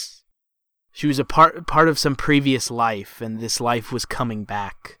was a part of some previous life, and this life was coming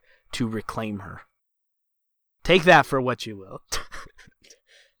back to reclaim her. Take that for what you will.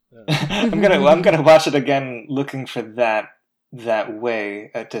 I'm gonna watch it again, looking for that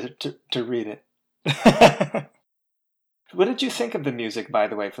way to read it. What did you think of the music, by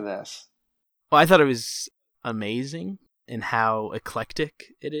the way, for this? Well, I thought it was amazing in how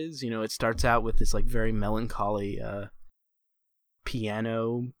eclectic it is. You know, it starts out with this like very melancholy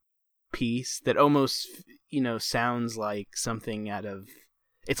piano piece that almost, you know, sounds like something out of.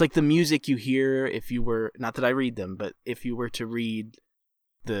 It's like the music you hear if you were, not that I read them, but if you were to read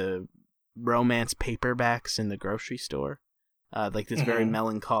the romance paperbacks in the grocery store, like this very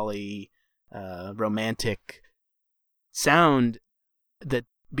melancholy, romantic sound that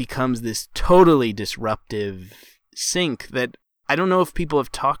becomes this totally disruptive sync that I don't know if people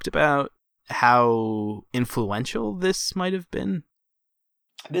have talked about how influential this might have been.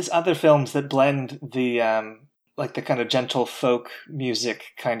 There's other films that blend the like the kind of gentle folk music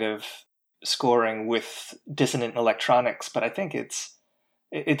kind of scoring with dissonant electronics, but I think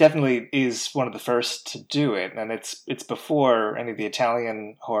it definitely is one of the first to do it, and it's before any of the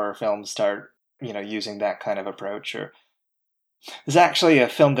Italian horror films start, you know, using that kind of approach. Or there's actually a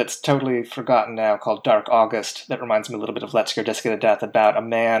film that's totally forgotten now called Dark August that reminds me a little bit of Let's Scare Jessica to Death, about a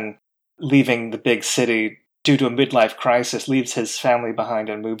man leaving the big city due to a midlife crisis, leaves his family behind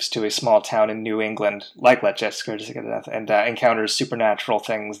and moves to a small town in New England, like Let's Scare Jessica to Death, and encounters supernatural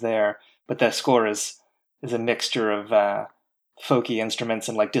things there. But the score is a mixture of folky instruments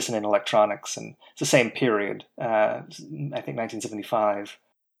and like dissonant electronics, and it's the same period. I think 1975.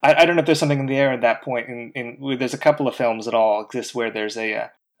 I don't know if there's something in the air at that point. There's a couple of films that all exist where there's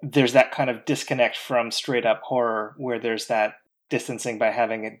that kind of disconnect from straight up horror, where there's that distancing by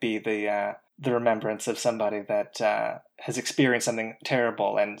having it be the remembrance of somebody that has experienced something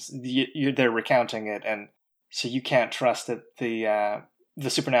terrible, and they're recounting it, and so you can't trust that the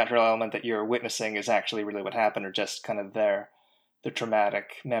supernatural element that you're witnessing is actually really what happened, or just kind of their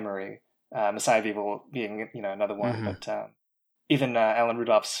traumatic memory. Messiah of Evil being, you know, another one, but even Alan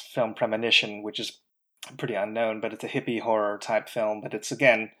Rudolph's film Premonition, which is pretty unknown, but it's a hippie horror type film, but it's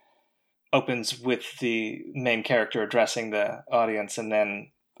again opens with the main character addressing the audience, and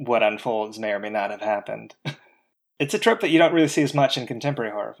then what unfolds may or may not have happened. It's a trope that you don't really see as much in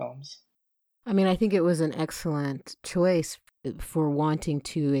contemporary horror films. I mean, I think it was an excellent choice for wanting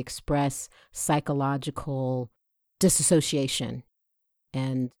to express psychological disassociation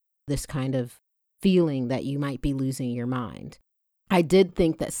and this kind of feeling that you might be losing your mind. I did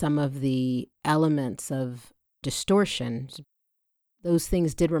think that some of the elements of distortion, those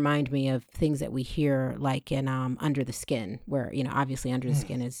things did remind me of things that we hear like in Under the Skin, where, you know, obviously Under the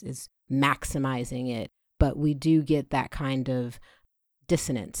Skin is maximizing it, but we do get that kind of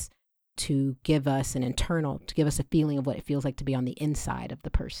dissonance to give us to give us a feeling of what it feels like to be on the inside of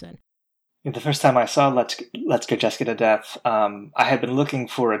the person. The first time I saw Let's Go Jessica to Death, I had been looking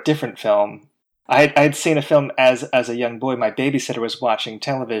for a different film. I had seen a film as a young boy. My babysitter was watching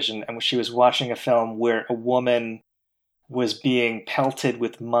television, and she was watching a film where a woman was being pelted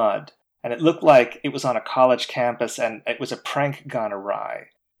with mud, and it looked like it was on a college campus, and it was a prank gone awry.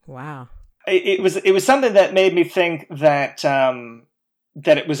 Wow! It was something that made me think that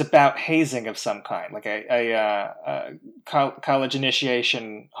it was about hazing of some kind, like a college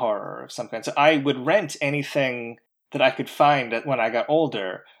initiation horror of some kind. So I would rent anything that I could find when I got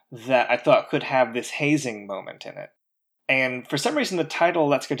older that I thought could have this hazing moment in it. And for some reason, the title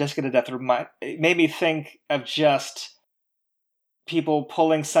Let's Go Jessica to Death it made me think of just people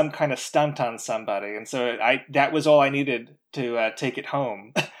pulling some kind of stunt on somebody. And so that was all I needed to take it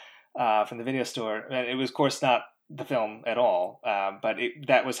home from the video store. And it was, of course, not the film at all, but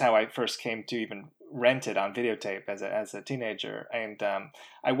that was how I first came to even rent it on videotape as a teenager. And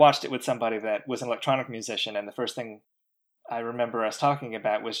I watched it with somebody that was an electronic musician, and the first thing I remember us talking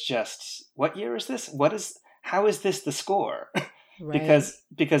about was just, what year is this? How is this the score? Right.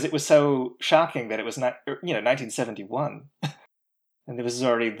 because it was so shocking that it was not, 1971. And there was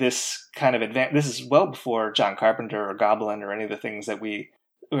already this kind of this is well before John Carpenter or Goblin or any of the things that we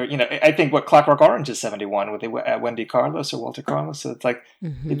or I think what Clockwork Orange is 71 with Wendy Carlos or Walter Carlos. So it's like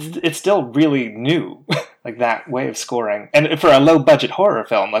it's still really new, like that way of scoring. And for a low budget horror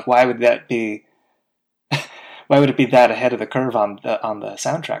film, like why would that be? Why would it be that ahead of the curve on the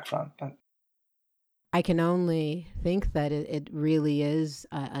soundtrack front? But I can only think that it really is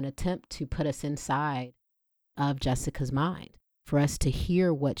an attempt to put us inside of Jessica's mind, for us to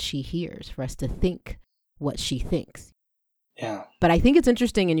hear what she hears, for us to think what she thinks. Yeah. But I think it's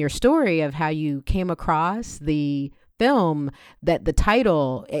interesting in your story of how you came across the film, that the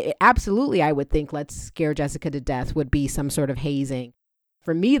title, absolutely, I would think Let's Scare Jessica to Death would be some sort of hazing.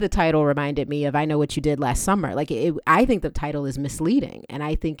 For me, the title reminded me of I Know What You Did Last Summer. Like, I think the title is misleading, and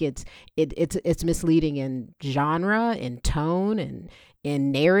I think it's misleading in genre, in tone, and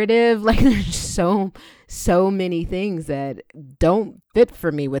in narrative. Like, there's so many things that don't fit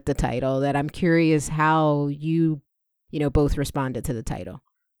for me with the title, that I'm curious how you both responded to the title.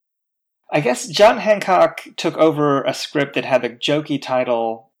 I guess John Hancock took over a script that had a jokey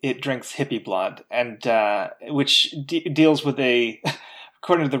title, It Drinks Hippie Blood, and which deals with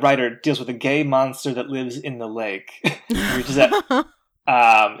according to the writer, deals with a gay monster that lives in the lake. Which is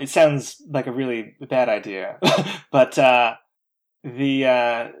it sounds like a really bad idea, but I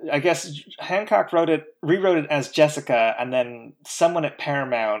guess Hancock rewrote it as Jessica, and then someone at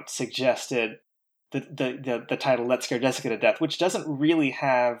Paramount suggested the title Let's Scare Jessica to Death, which doesn't really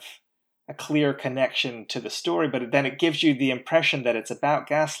have a clear connection to the story, but then it gives you the impression that it's about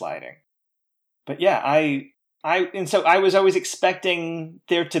gaslighting. But yeah, so I was always expecting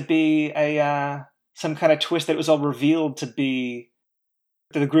there to be some kind of twist that it was all revealed to be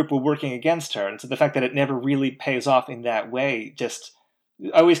that the group were working against her, and so the fact that it never really pays off in that way just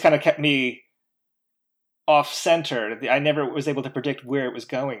always kind of kept me off center. I never was able to predict where it was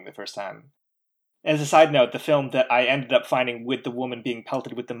going the first time. As a side note, the film that I ended up finding with the woman being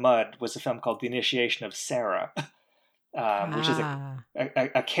pelted with the mud was a film called The Initiation of Sarah. Which is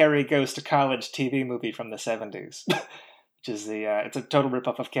a Carrie Goes to College TV movie from the 70s, which is it's a total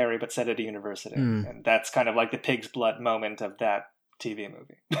ripoff of Carrie, but set at a university. And that's kind of like the pig's blood moment of that TV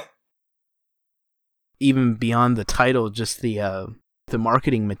movie. Even beyond the title, just the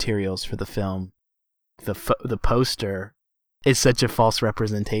marketing materials for the film, the poster is such a false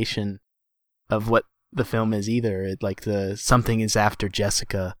representation of what the film is either. Something is after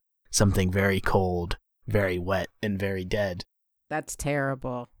Jessica, something very cold, very wet, and very dead. That's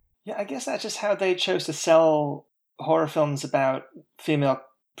terrible. Yeah, I guess that's just how they chose to sell horror films about female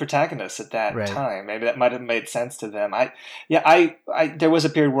protagonists at that time. Maybe that might have made sense to them. There was a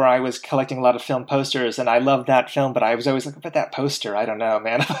period where I was collecting a lot of film posters, and I loved that film, but I was always looking at that poster. I don't know,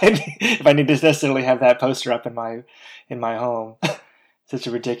 man. If I need to necessarily have that poster up in my home, such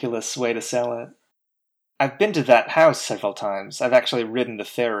a ridiculous way to sell it. I've been to that house several times. I've actually ridden the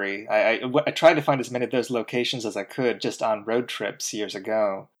ferry. I tried to find as many of those locations as I could just on road trips years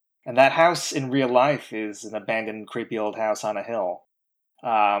ago. And that house in real life is an abandoned, creepy old house on a hill.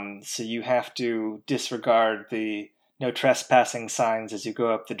 So you have to disregard the no trespassing signs as you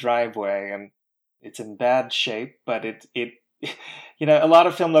go up the driveway, and it's in bad shape. But it a lot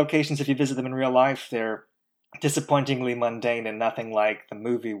of film locations, if you visit them in real life, they're disappointingly mundane and nothing like the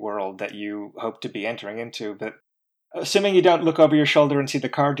movie world that you hope to be entering into. But assuming you don't look over your shoulder and see the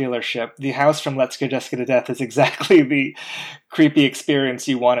car dealership, the house from Let's Scare Jessica to Death is exactly the creepy experience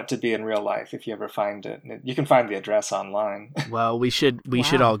you want it to be in real life if you ever find it. You can find the address online. Well, we should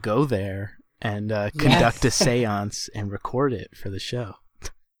all go there and conduct a seance and record it for the show.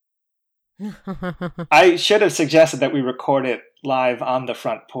 I should have suggested that we record it live on the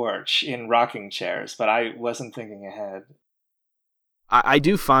front porch in rocking chairs, but I wasn't thinking ahead. I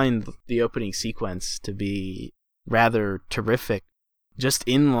do find the opening sequence to be rather terrific, just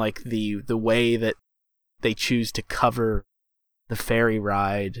in like the way that they choose to cover the ferry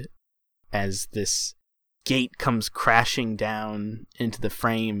ride as this gate comes crashing down into the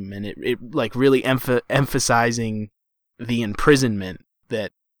frame, and it like really emphasizing the imprisonment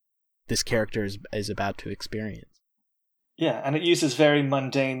that this character is about to experience. Yeah, and it uses very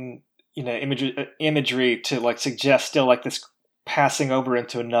mundane, imagery to like suggest still like this passing over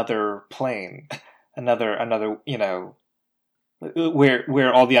into another plane, another,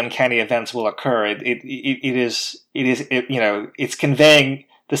 where all the uncanny events will occur. It's conveying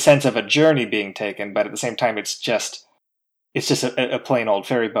the sense of a journey being taken, but at the same time, it's just a plain old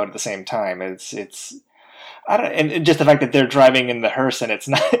ferry boat. At the same time, it's. I don't, and just the fact that they're driving in the hearse and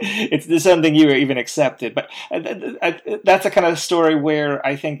it's something you even accepted. But that's a kind of story where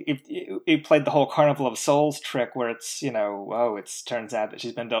I think it played the whole Carnival of Souls trick, where it's it turns out that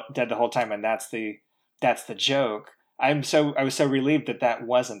she's been dead the whole time, and that's the joke. I was so relieved that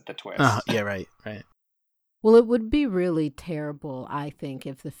wasn't the twist. Yeah, right. Well, it would be really terrible, I think,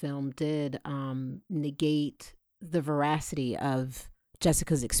 if the film did negate the veracity of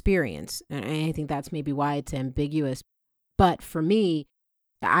Jessica's experience. And I think that's maybe why it's ambiguous. But for me,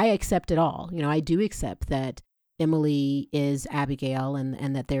 I accept it all. I do accept that Emily is Abigail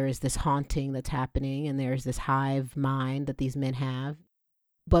and that there is this haunting that's happening and there's this hive mind that these men have.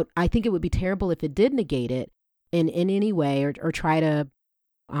 But I think it would be terrible if it did negate it in any way or try to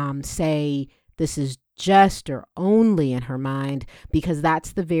say this is just or only in her mind, because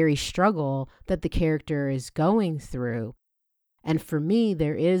that's the very struggle that the character is going through. And for me,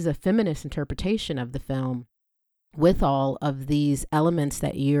 there is a feminist interpretation of the film with all of these elements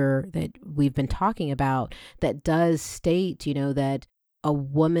that we've been talking about, that does state, that a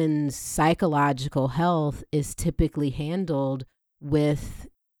woman's psychological health is typically handled with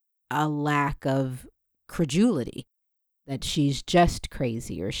a lack of credulity, that she's just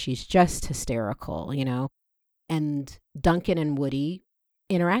crazy or she's just hysterical, and Duncan and Woody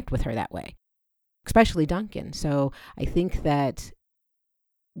interact with her that way, especially Duncan. So I think that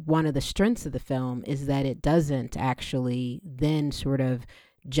one of the strengths of the film is that it doesn't actually then sort of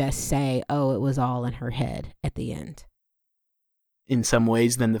just say, oh, it was all in her head at the end. In some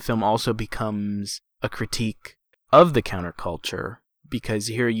ways, then the film also becomes a critique of the counterculture, because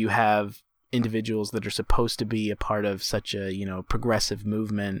here you have individuals that are supposed to be a part of such a, progressive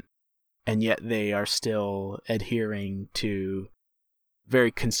movement, and yet they are still adhering to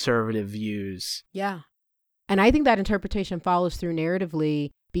very conservative views. Yeah. And I think that interpretation follows through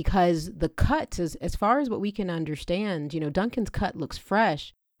narratively, because the cuts, as far as what we can understand, Duncan's cut looks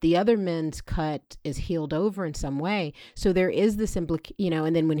fresh. The other men's cut is healed over in some way. So there is this and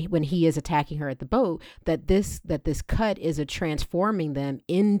then when he is attacking her at the boat, that this cut is a transforming them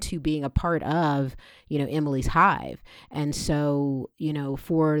into being a part of, Emily's hive. And so,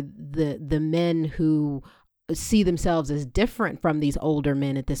 for the men who see themselves as different from these older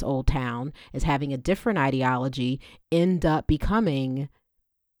men at this old town, as having a different ideology, end up becoming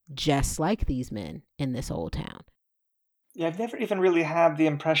just like these men in this old town. Yeah, I've never even really had the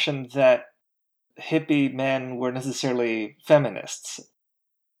impression that hippie men were necessarily feminists.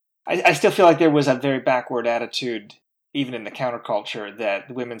 I still feel like there was a very backward attitude, even in the counterculture, that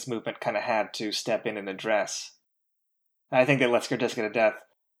the women's movement kind of had to step in and address. I think that Let's Scare Jessica to Death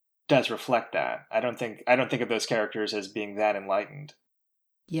does reflect that. I don't think of those characters as being that enlightened.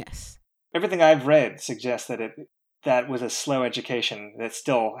 Yes. Everything I've read suggests that was a slow education that's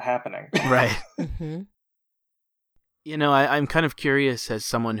still happening. Right. Mm-hmm. I'm kind of curious, as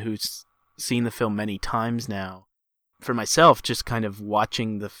someone who's seen the film many times now, for myself, just kind of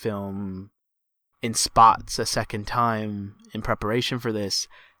watching the film in spots a second time in preparation for this,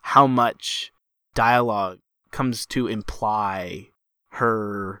 how much dialogue comes to imply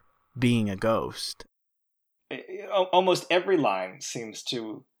her being a ghost. Almost every line seems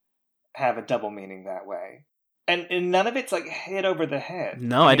to have a double meaning that way. And none of it's like hit over the head.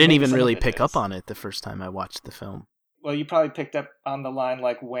 No, I didn't even really pick up on it the first time I watched the film. Well, you probably picked up on the line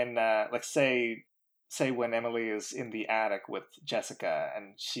like when, say when Emily is in the attic with Jessica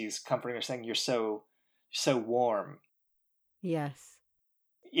and she's comforting her, saying, "You're so warm." Yes.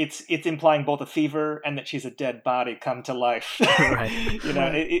 It's implying both a fever and that she's a dead body come to life. Right. But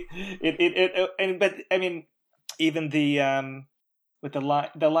I mean, even the with the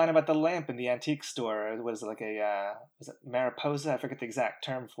line about the lamp in the antique store, it was like was it Mariposa? I forget the exact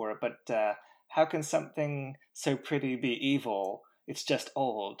term for it, but how can something so pretty be evil? It's just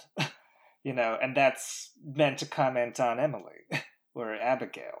old, and that's meant to comment on Emily or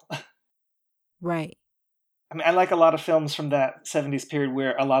Abigail. Right. I mean, I like a lot of films from that 70s period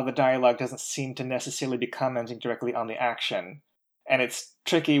where a lot of the dialogue doesn't seem to necessarily be commenting directly on the action. And it's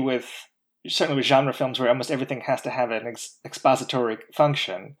tricky certainly with genre films where almost everything has to have an expository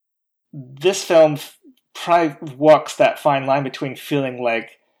function. This film probably walks that fine line between feeling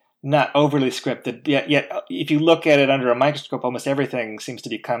like not overly scripted, yet if you look at it under a microscope, almost everything seems to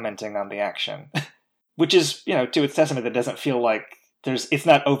be commenting on the action. Which is, to its testament, that doesn't feel like it's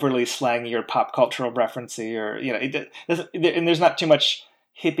not overly slangy or pop cultural referencey, or it doesn't, and there's not too much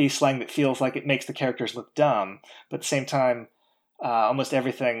hippie slang that feels like it makes the characters look dumb. But at the same time, almost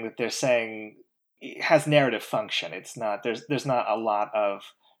everything that they're saying has narrative function. It's not there's not a lot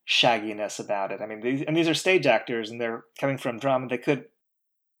of shagginess about it. I mean, these are stage actors, and they're coming from drama. They could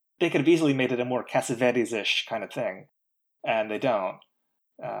have easily made it a more Cassavetes-ish kind of thing, and they don't.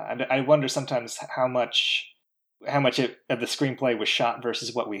 And I wonder sometimes how much of the screenplay was shot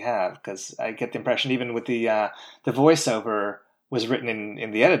versus what we have, because I get the impression even with the voiceover was written in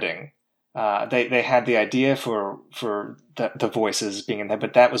the editing, They had the idea for the voices being in there,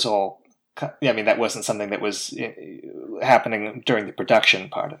 but that was all. I mean, that wasn't something that was happening during the production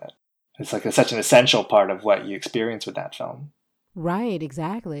part of it. It's like such an essential part of what you experience with that film. Right,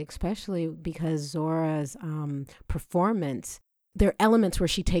 exactly. Especially because Zora's performance, there are elements where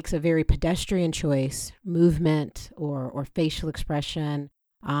she takes a very pedestrian choice, movement or facial expression,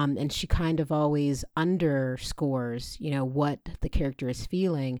 and she kind of always underscores, what the character is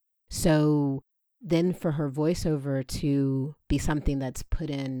feeling. So then for her voiceover to be something that's put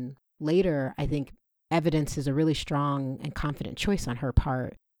in later, I think evidence is a really strong and confident choice on her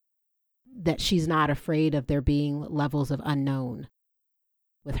part, that she's not afraid of there being levels of unknown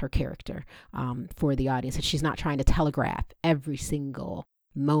with her character for the audience, that she's not trying to telegraph every single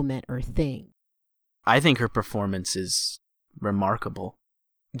moment or thing. I think her performance is remarkable,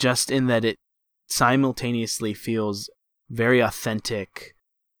 just in that it simultaneously feels very authentic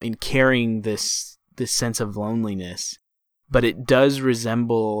in carrying this sense of loneliness, but it does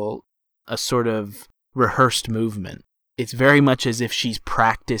resemble a sort of rehearsed movement. It's very much as if she's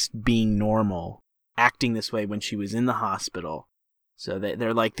practiced being normal, acting this way when she was in the hospital. So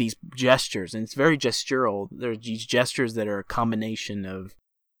they're like these gestures, and it's very gestural. There are these gestures that are a combination of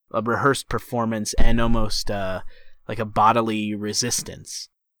a rehearsed performance and almost like a bodily resistance.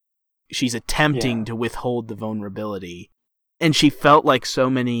 She's attempting to withhold the vulnerability. And she felt like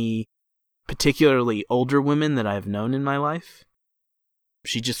so many, particularly older women that I've known in my life.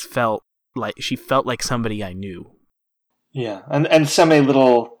 She just felt like somebody I knew. Yeah, and so many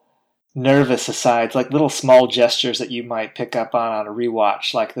little nervous asides, like little small gestures that you might pick up on a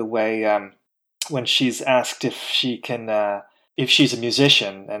rewatch, like the way when she's asked if she can, if she's a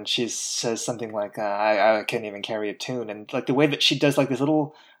musician, and she says something like, I can't even carry a tune, and like the way that she does like this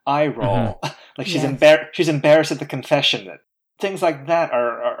little eye roll, like she's embarrassed at the confession. That things like that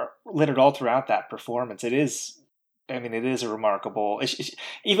are littered all throughout that performance. It is a remarkable,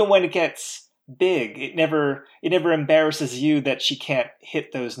 even when it gets big, it never embarrasses you that she can't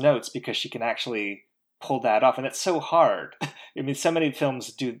hit those notes, because she can actually pull that off, and it's so hard. I mean, so many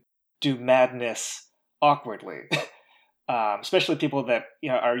films do madness awkwardly, especially people that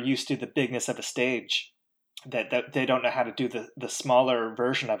are used to the bigness of a stage, that they don't know how to do the smaller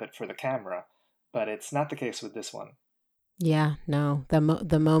version of it for the camera. But it's not the case with this one. Yeah, no,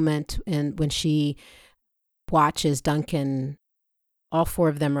 the moment when she watches Duncan, all four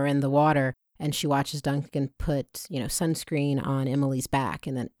of them are in the water, and she watches Duncan put, sunscreen on Emily's back,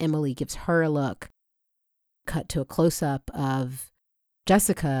 and then Emily gives her a look, cut to a close-up of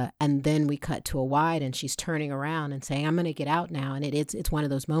Jessica, and then we cut to a wide, and she's turning around and saying, I'm going to get out now. And it's one of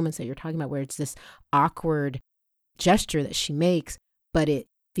those moments that you're talking about where it's this awkward gesture that she makes, but it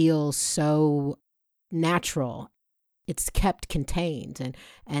feels so natural. It's kept contained.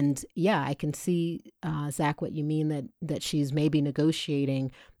 And yeah, I can see, Zach, what you mean, that she's maybe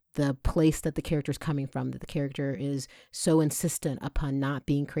negotiating the place that the character is coming from, that the character is so insistent upon not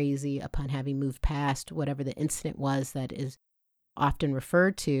being crazy, upon having moved past whatever the incident was that is often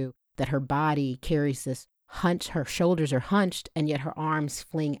referred to, that her body carries this hunch, her shoulders are hunched, and yet her arms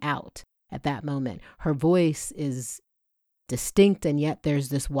fling out at that moment. Her voice is distinct, and yet there's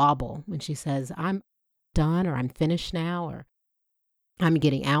this wobble when she says, I'm done, or I'm finished now, or I'm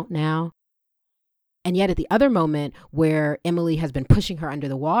getting out now. And yet at the other moment where Emily has been pushing her under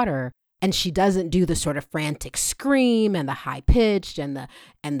the water, and she doesn't do the sort of frantic scream and the high pitched and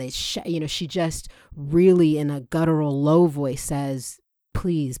she just really in a guttural low voice says,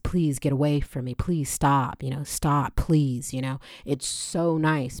 please get away from me. Please stop, stop, please. It's so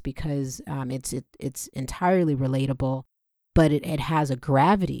nice because it's entirely relatable, but it has a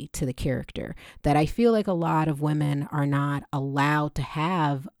gravity to the character that I feel like a lot of women are not allowed to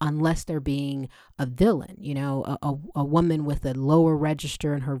have unless they're being a villain, a woman with a lower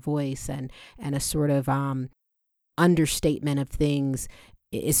register in her voice and a sort of understatement of things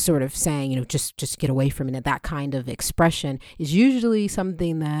is sort of saying, just get away from it. That kind of expression is usually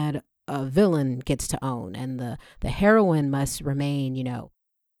something that a villain gets to own, and the heroine must remain,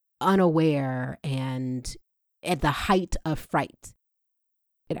 unaware and at the height of fright.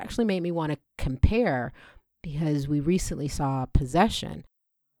 It actually made me want to compare, because we recently saw Possession,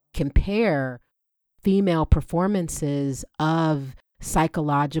 compare female performances of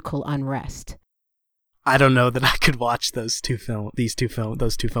psychological unrest. I don't know that I could watch those two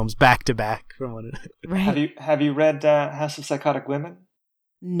films back to back from one another. Right. Have you read House of Psychotic Women?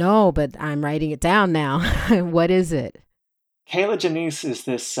 No, but I'm writing it down now. What is it? Kayla Janice is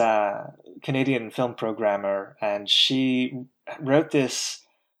this Canadian film programmer, and she wrote this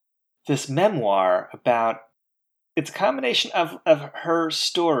memoir about, it's a combination of her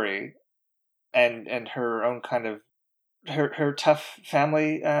story and her own kind of her tough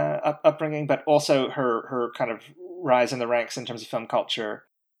family upbringing, but also her kind of rise in the ranks in terms of film culture.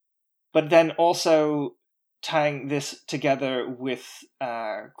 But then also tying this together with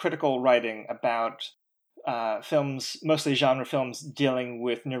critical writing about films, mostly genre films, dealing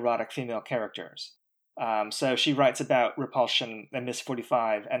with neurotic female characters. So she writes about Repulsion and Miss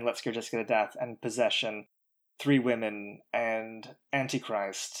 45 and Let's Go Jessica to Death and Possession, Three Women and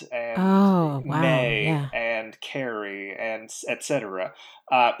Antichrist and May and Carrie and etc.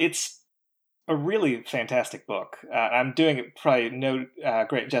 It's a really fantastic book. I'm doing it probably no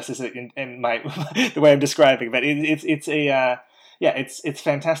great justice in my the way I'm describing, but it's a it's a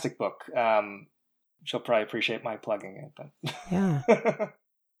fantastic book. She'll probably appreciate my plugging it. But yeah,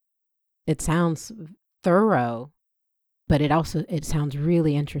 it sounds thorough, but it sounds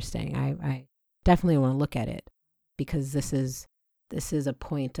really interesting. I definitely want to look at it because this is a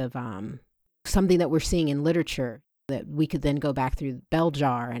point of something that we're seeing in literature that we could then go back through Bell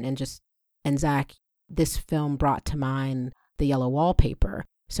Jar and Zach, this film brought to mind The Yellow Wallpaper.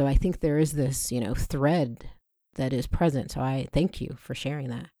 So I think there is this, thread that is present. So I thank you for sharing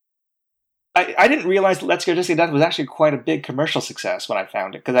that. I didn't realize that Let's Go Jessica to Death was actually quite a big commercial success when I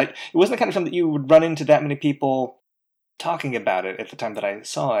found it, because it wasn't the kind of film that you would run into that many people talking about it at the time that I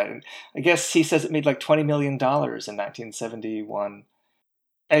saw it. And I guess he says it made like $20 million in 1971.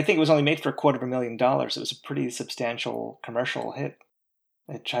 I think it was only made for $250,000. It was a pretty substantial commercial hit.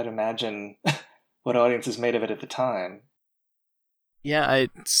 I try to imagine what audiences made of it at the time. Yeah,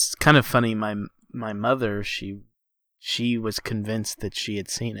 it's kind of funny. My mother, she was convinced that she had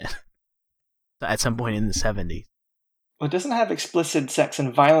seen it at some point in the 70s. Well, it doesn't have explicit sex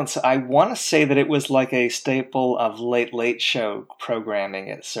and violence. I want to say that it was like a staple of late show programming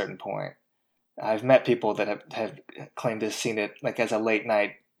at a certain point. I've met people that have claimed to have seen it like as a late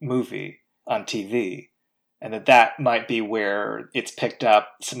night movie on TV, and that might be where it's picked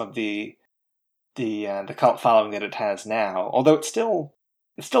up some of the cult following that it has now. Although it's still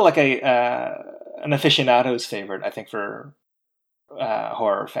like an aficionado's favorite, I think, for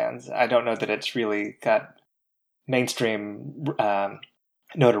horror fans. I don't know that it's really got mainstream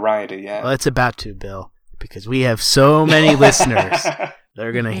notoriety yet. Well, it's about to, Bill, because we have so many listeners that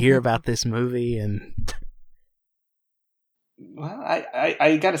are going to hear about this movie. And well,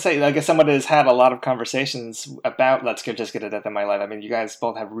 I got to say, I guess someone has had a lot of conversations about Let's Go Jessica to Death in my life. I mean, you guys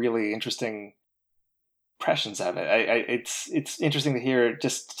both have really interesting impressions of it. It's interesting to hear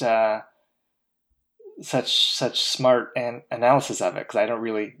just such smart analysis of it, because I don't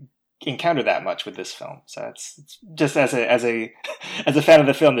really encounter that much with this film. So it's just as a fan of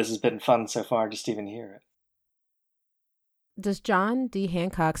the film, this has been fun so far just to even hear it. Does John D.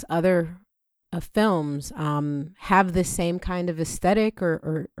 Hancock's other films have the same kind of aesthetic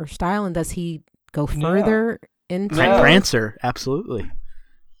or style, and does he go further into Prancer? Absolutely.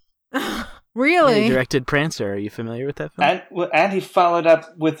 Really? Yeah, he directed Prancer. Are you familiar with that film? And he followed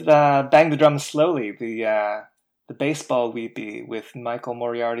up with Bang the Drum Slowly, the baseball weepy with Michael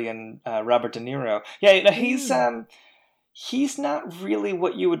Moriarty and Robert De Niro. Yeah, he's not really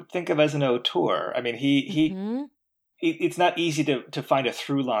what you would think of as an auteur. I mean, it's not easy to find a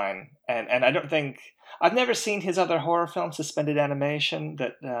through line, and I don't think I've never seen his other horror film, Suspended Animation,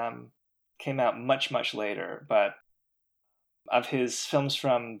 that came out much later. But of his films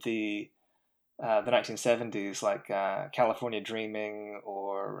from the 1970s, like California Dreaming,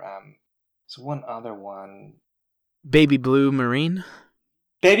 or there's one other one. Baby Blue Marine?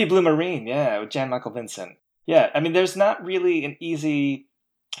 Baby Blue Marine, yeah, with Jan Michael Vincent. Yeah, I mean, there's not really an easy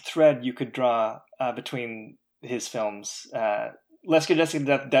thread you could draw between his films. Let's Go Jessica to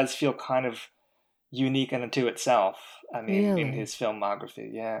Death does feel kind of unique unto itself. I mean, really? In his filmography,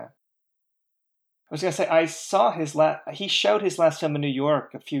 yeah. I was going to say, I saw he showed his last film in New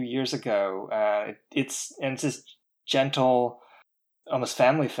York a few years ago. It's this gentle, almost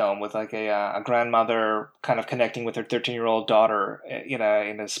family film with like a grandmother kind of connecting with her 13-year-old daughter, in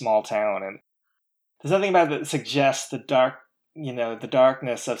a small town. And there's nothing about it that suggests the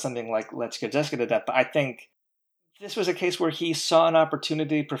darkness of something like Let's Go Jessica to Death. But I think this was a case where he saw an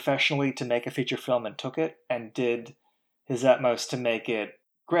opportunity professionally to make a feature film and took it and did his utmost to make it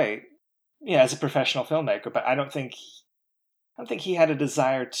great. Yeah, as a professional filmmaker, but I don't think he had a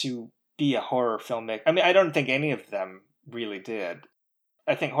desire to be a horror filmmaker. I mean, I don't think any of them really did.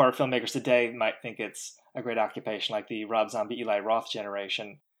 I think horror filmmakers today might think it's a great occupation, like the Rob Zombie, Eli Roth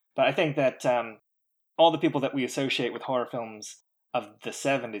generation. But I think that all the people that we associate with horror films of the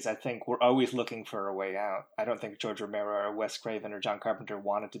 70s, I think, were always looking for a way out. I don't think George Romero or Wes Craven or John Carpenter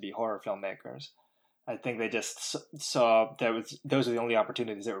wanted to be horror filmmakers. I think they just saw those are the only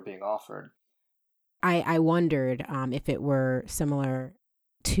opportunities that were being offered. I wondered if it were similar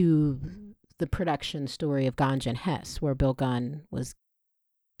to the production story of Ganja and Hess, where Bill Gunn was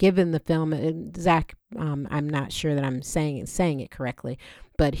given the film. Zach, I'm not sure that I'm saying it correctly,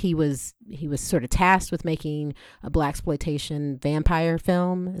 but he was sort of tasked with making a blaxploitation vampire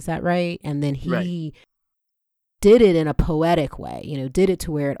film. Is that right? And then he did it in a poetic way. Did it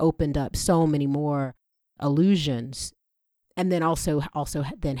to where it opened up so many more allusions, and then also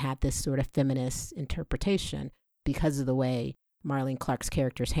then had this sort of feminist interpretation because of the way Marlene Clark's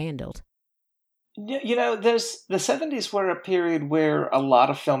character's handled. There's the 70s were a period where a lot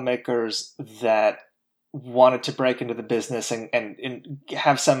of filmmakers that wanted to break into the business and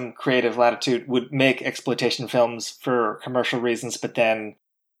have some creative latitude would make exploitation films for commercial reasons, but then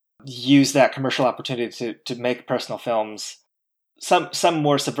use that commercial opportunity to make personal films. Some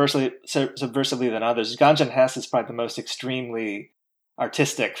more subversively than others. Ganja and Hess is probably the most extremely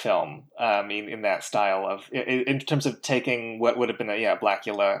artistic film, in that style of, in terms of taking what would have been a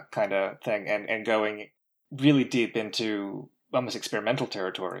Blackula kind of thing and going really deep into almost experimental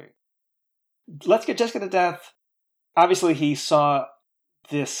territory. Let's Get Jessica to Death. Obviously, he saw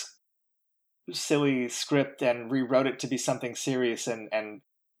this silly script and rewrote it to be something serious, and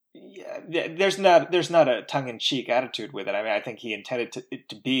there's not a tongue-in-cheek attitude with it. I mean, I think he intended it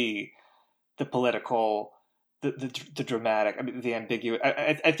to be the political, the dramatic, the ambiguous.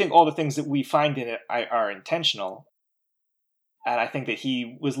 I think all the things that we find in it are intentional, and I think that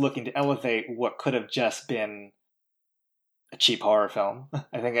he was looking to elevate what could have just been a cheap horror film.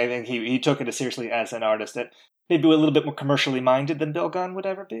 I think he took it as seriously as an artist that maybe a little bit more commercially minded than Bill Gunn would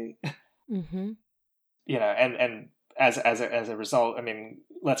ever be. Mm-hmm. And as a result, I mean,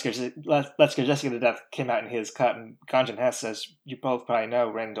 Let's Get Jessica to Death came out in his cut, and Ganja and Hess, as you both probably know,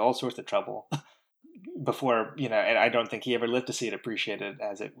 ran into all sorts of trouble before, and I don't think he ever lived to see it appreciated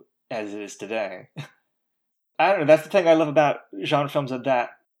as it is today. I don't know. That's the thing I love about genre films of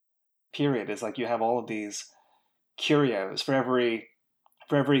that period, is like you have all of these curios for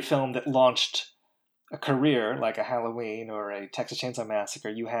every film that launched a career, like a Halloween or a Texas Chainsaw Massacre.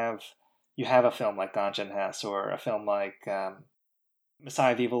 You have a film like Ganja and Hess, or a film like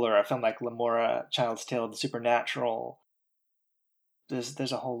Messiah of Evil, or a film like Lamora, Child's Tale of the Supernatural.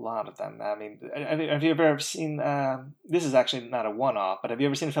 There's a whole lot of them. I mean, have you ever seen? This is actually not a one-off, but have you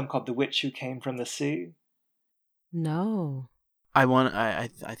ever seen a film called The Witch Who Came from the Sea? No. I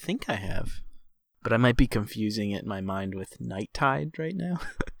think I have, but I might be confusing it in my mind with Night Tide right now.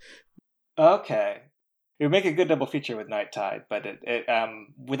 Okay. It would make a good double feature with Night Tide, but it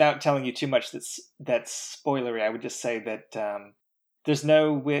without telling you too much that's spoilery, I would just say that there's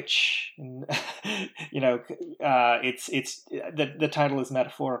no witch. It's the title is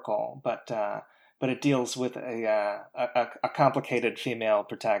metaphorical, but it deals with a complicated female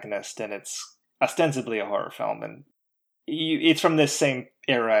protagonist, and it's ostensibly a horror film, and it's from this same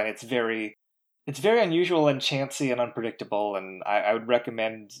era. It's very unusual and chancy and unpredictable, and I would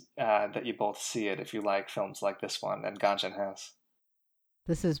recommend that you both see it if you like films like this one and Ganja and Hess.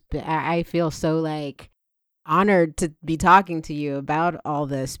 I feel so honored to be talking to you about all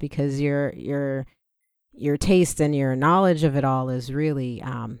this, because your taste and your knowledge of it all is really,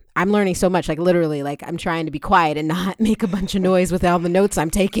 I'm learning so much, literally, I'm trying to be quiet and not make a bunch of noise with all the notes I'm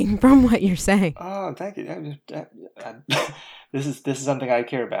taking from what you're saying. Oh, thank you. This is something I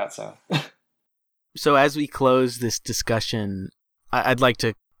care about, so. So as we close this discussion, I'd like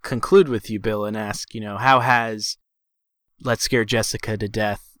to conclude with you, Bill, and ask, how has Let's Scare Jessica to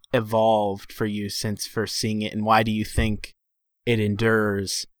Death evolved for you since first seeing it, and why do you think it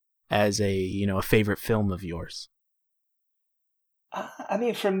endures as a favorite film of yours? I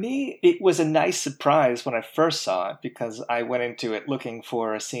mean, for me, it was a nice surprise when I first saw it, because I went into it looking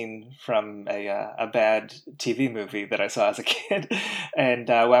for a scene from a bad TV movie that I saw as a kid, and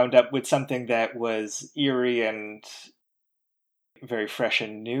wound up with something that was eerie and very fresh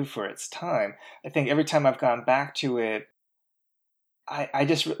and new for its time. I think every time I've gone back to it, I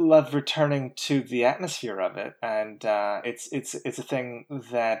just love returning to the atmosphere of it, and it's a thing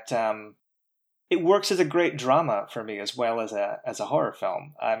that it works as a great drama for me as well as a horror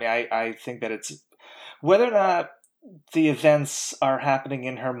film. I mean, I think that it's, whether or not the events are happening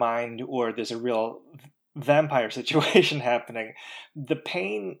in her mind or there's a real vampire situation happening, the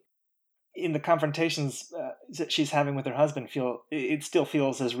pain in the confrontations that she's having with her husband still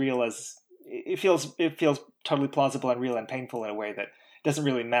feels as real as it feels totally plausible and real and painful in a way that doesn't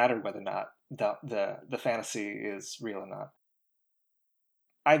really matter whether or not the fantasy is real or not.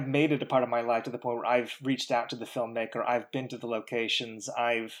 I've made it a part of my life to the point where I've reached out to the filmmaker, I've been to the locations,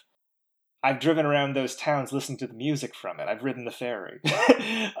 I've I've driven around those towns listening to the music from it. I've ridden the ferry.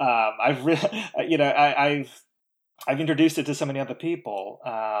 I've introduced it to so many other people.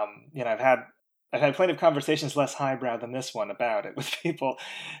 I've had plenty of conversations less highbrow than this one about it with people,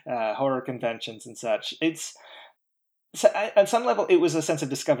 horror conventions and such. At some level, it was a sense of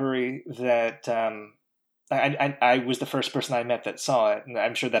discovery that I was the first person I met that saw it, and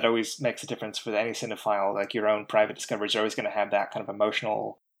I'm sure that always makes a difference for any cinephile. Like, your own private discoveries are always going to have that kind of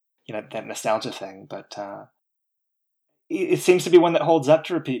emotional, that nostalgia thing. But it seems to be one that holds up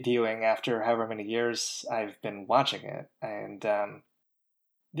to repeat viewing after however many years I've been watching it, and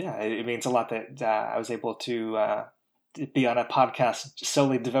it means a lot that I was able to be on a podcast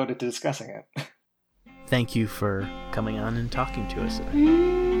solely devoted to discussing it. Thank you for coming on and talking to us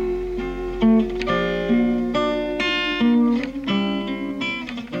today.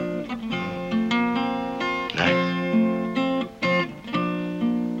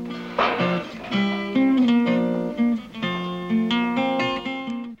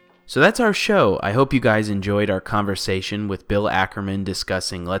 So that's our show. I hope you guys enjoyed our conversation with Bill Ackerman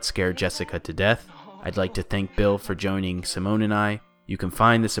discussing Let's Scare Jessica to Death. I'd like to thank Bill for joining Simone and I. You can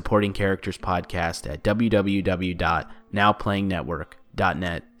find the Supporting Characters podcast at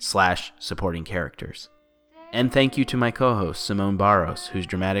www.nowplayingnetwork.net/supportingcharacters. And thank you to my co-host, Simone Barros, whose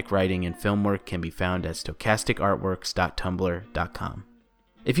dramatic writing and film work can be found at stochasticartworks.tumblr.com.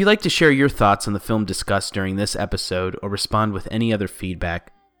 If you'd like to share your thoughts on the film discussed during this episode or respond with any other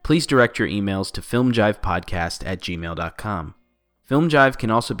feedback, please direct your emails to filmjivepodcast@gmail.com. Film Jive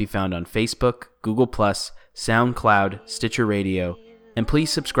can also be found on Facebook, Google+, SoundCloud, Stitcher Radio, and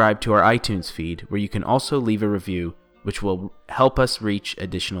please subscribe to our iTunes feed, where you can also leave a review, which will help us reach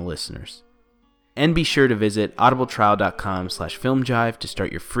additional listeners. And be sure to visit audibletrial.com/filmjive to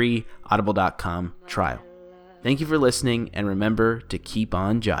start your free audible.com trial. Thank you for listening, and remember to keep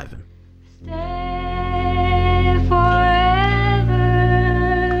on jiving. Stay for